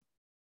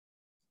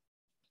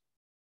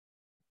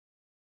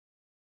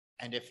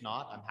 And if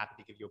not, I'm happy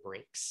to give you a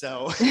break.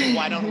 So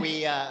why don't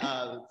we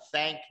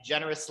thank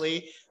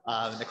generously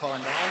Nicole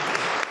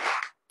Aandahl.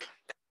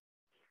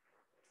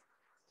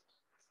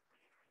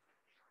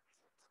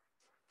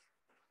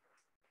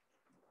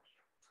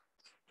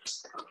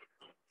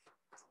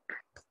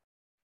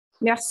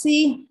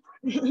 Merci.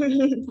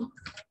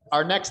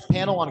 Our next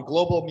panel on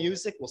global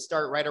music will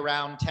start right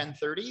around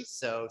 10:30,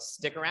 so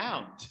stick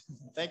around.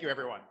 Thank you,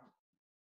 everyone.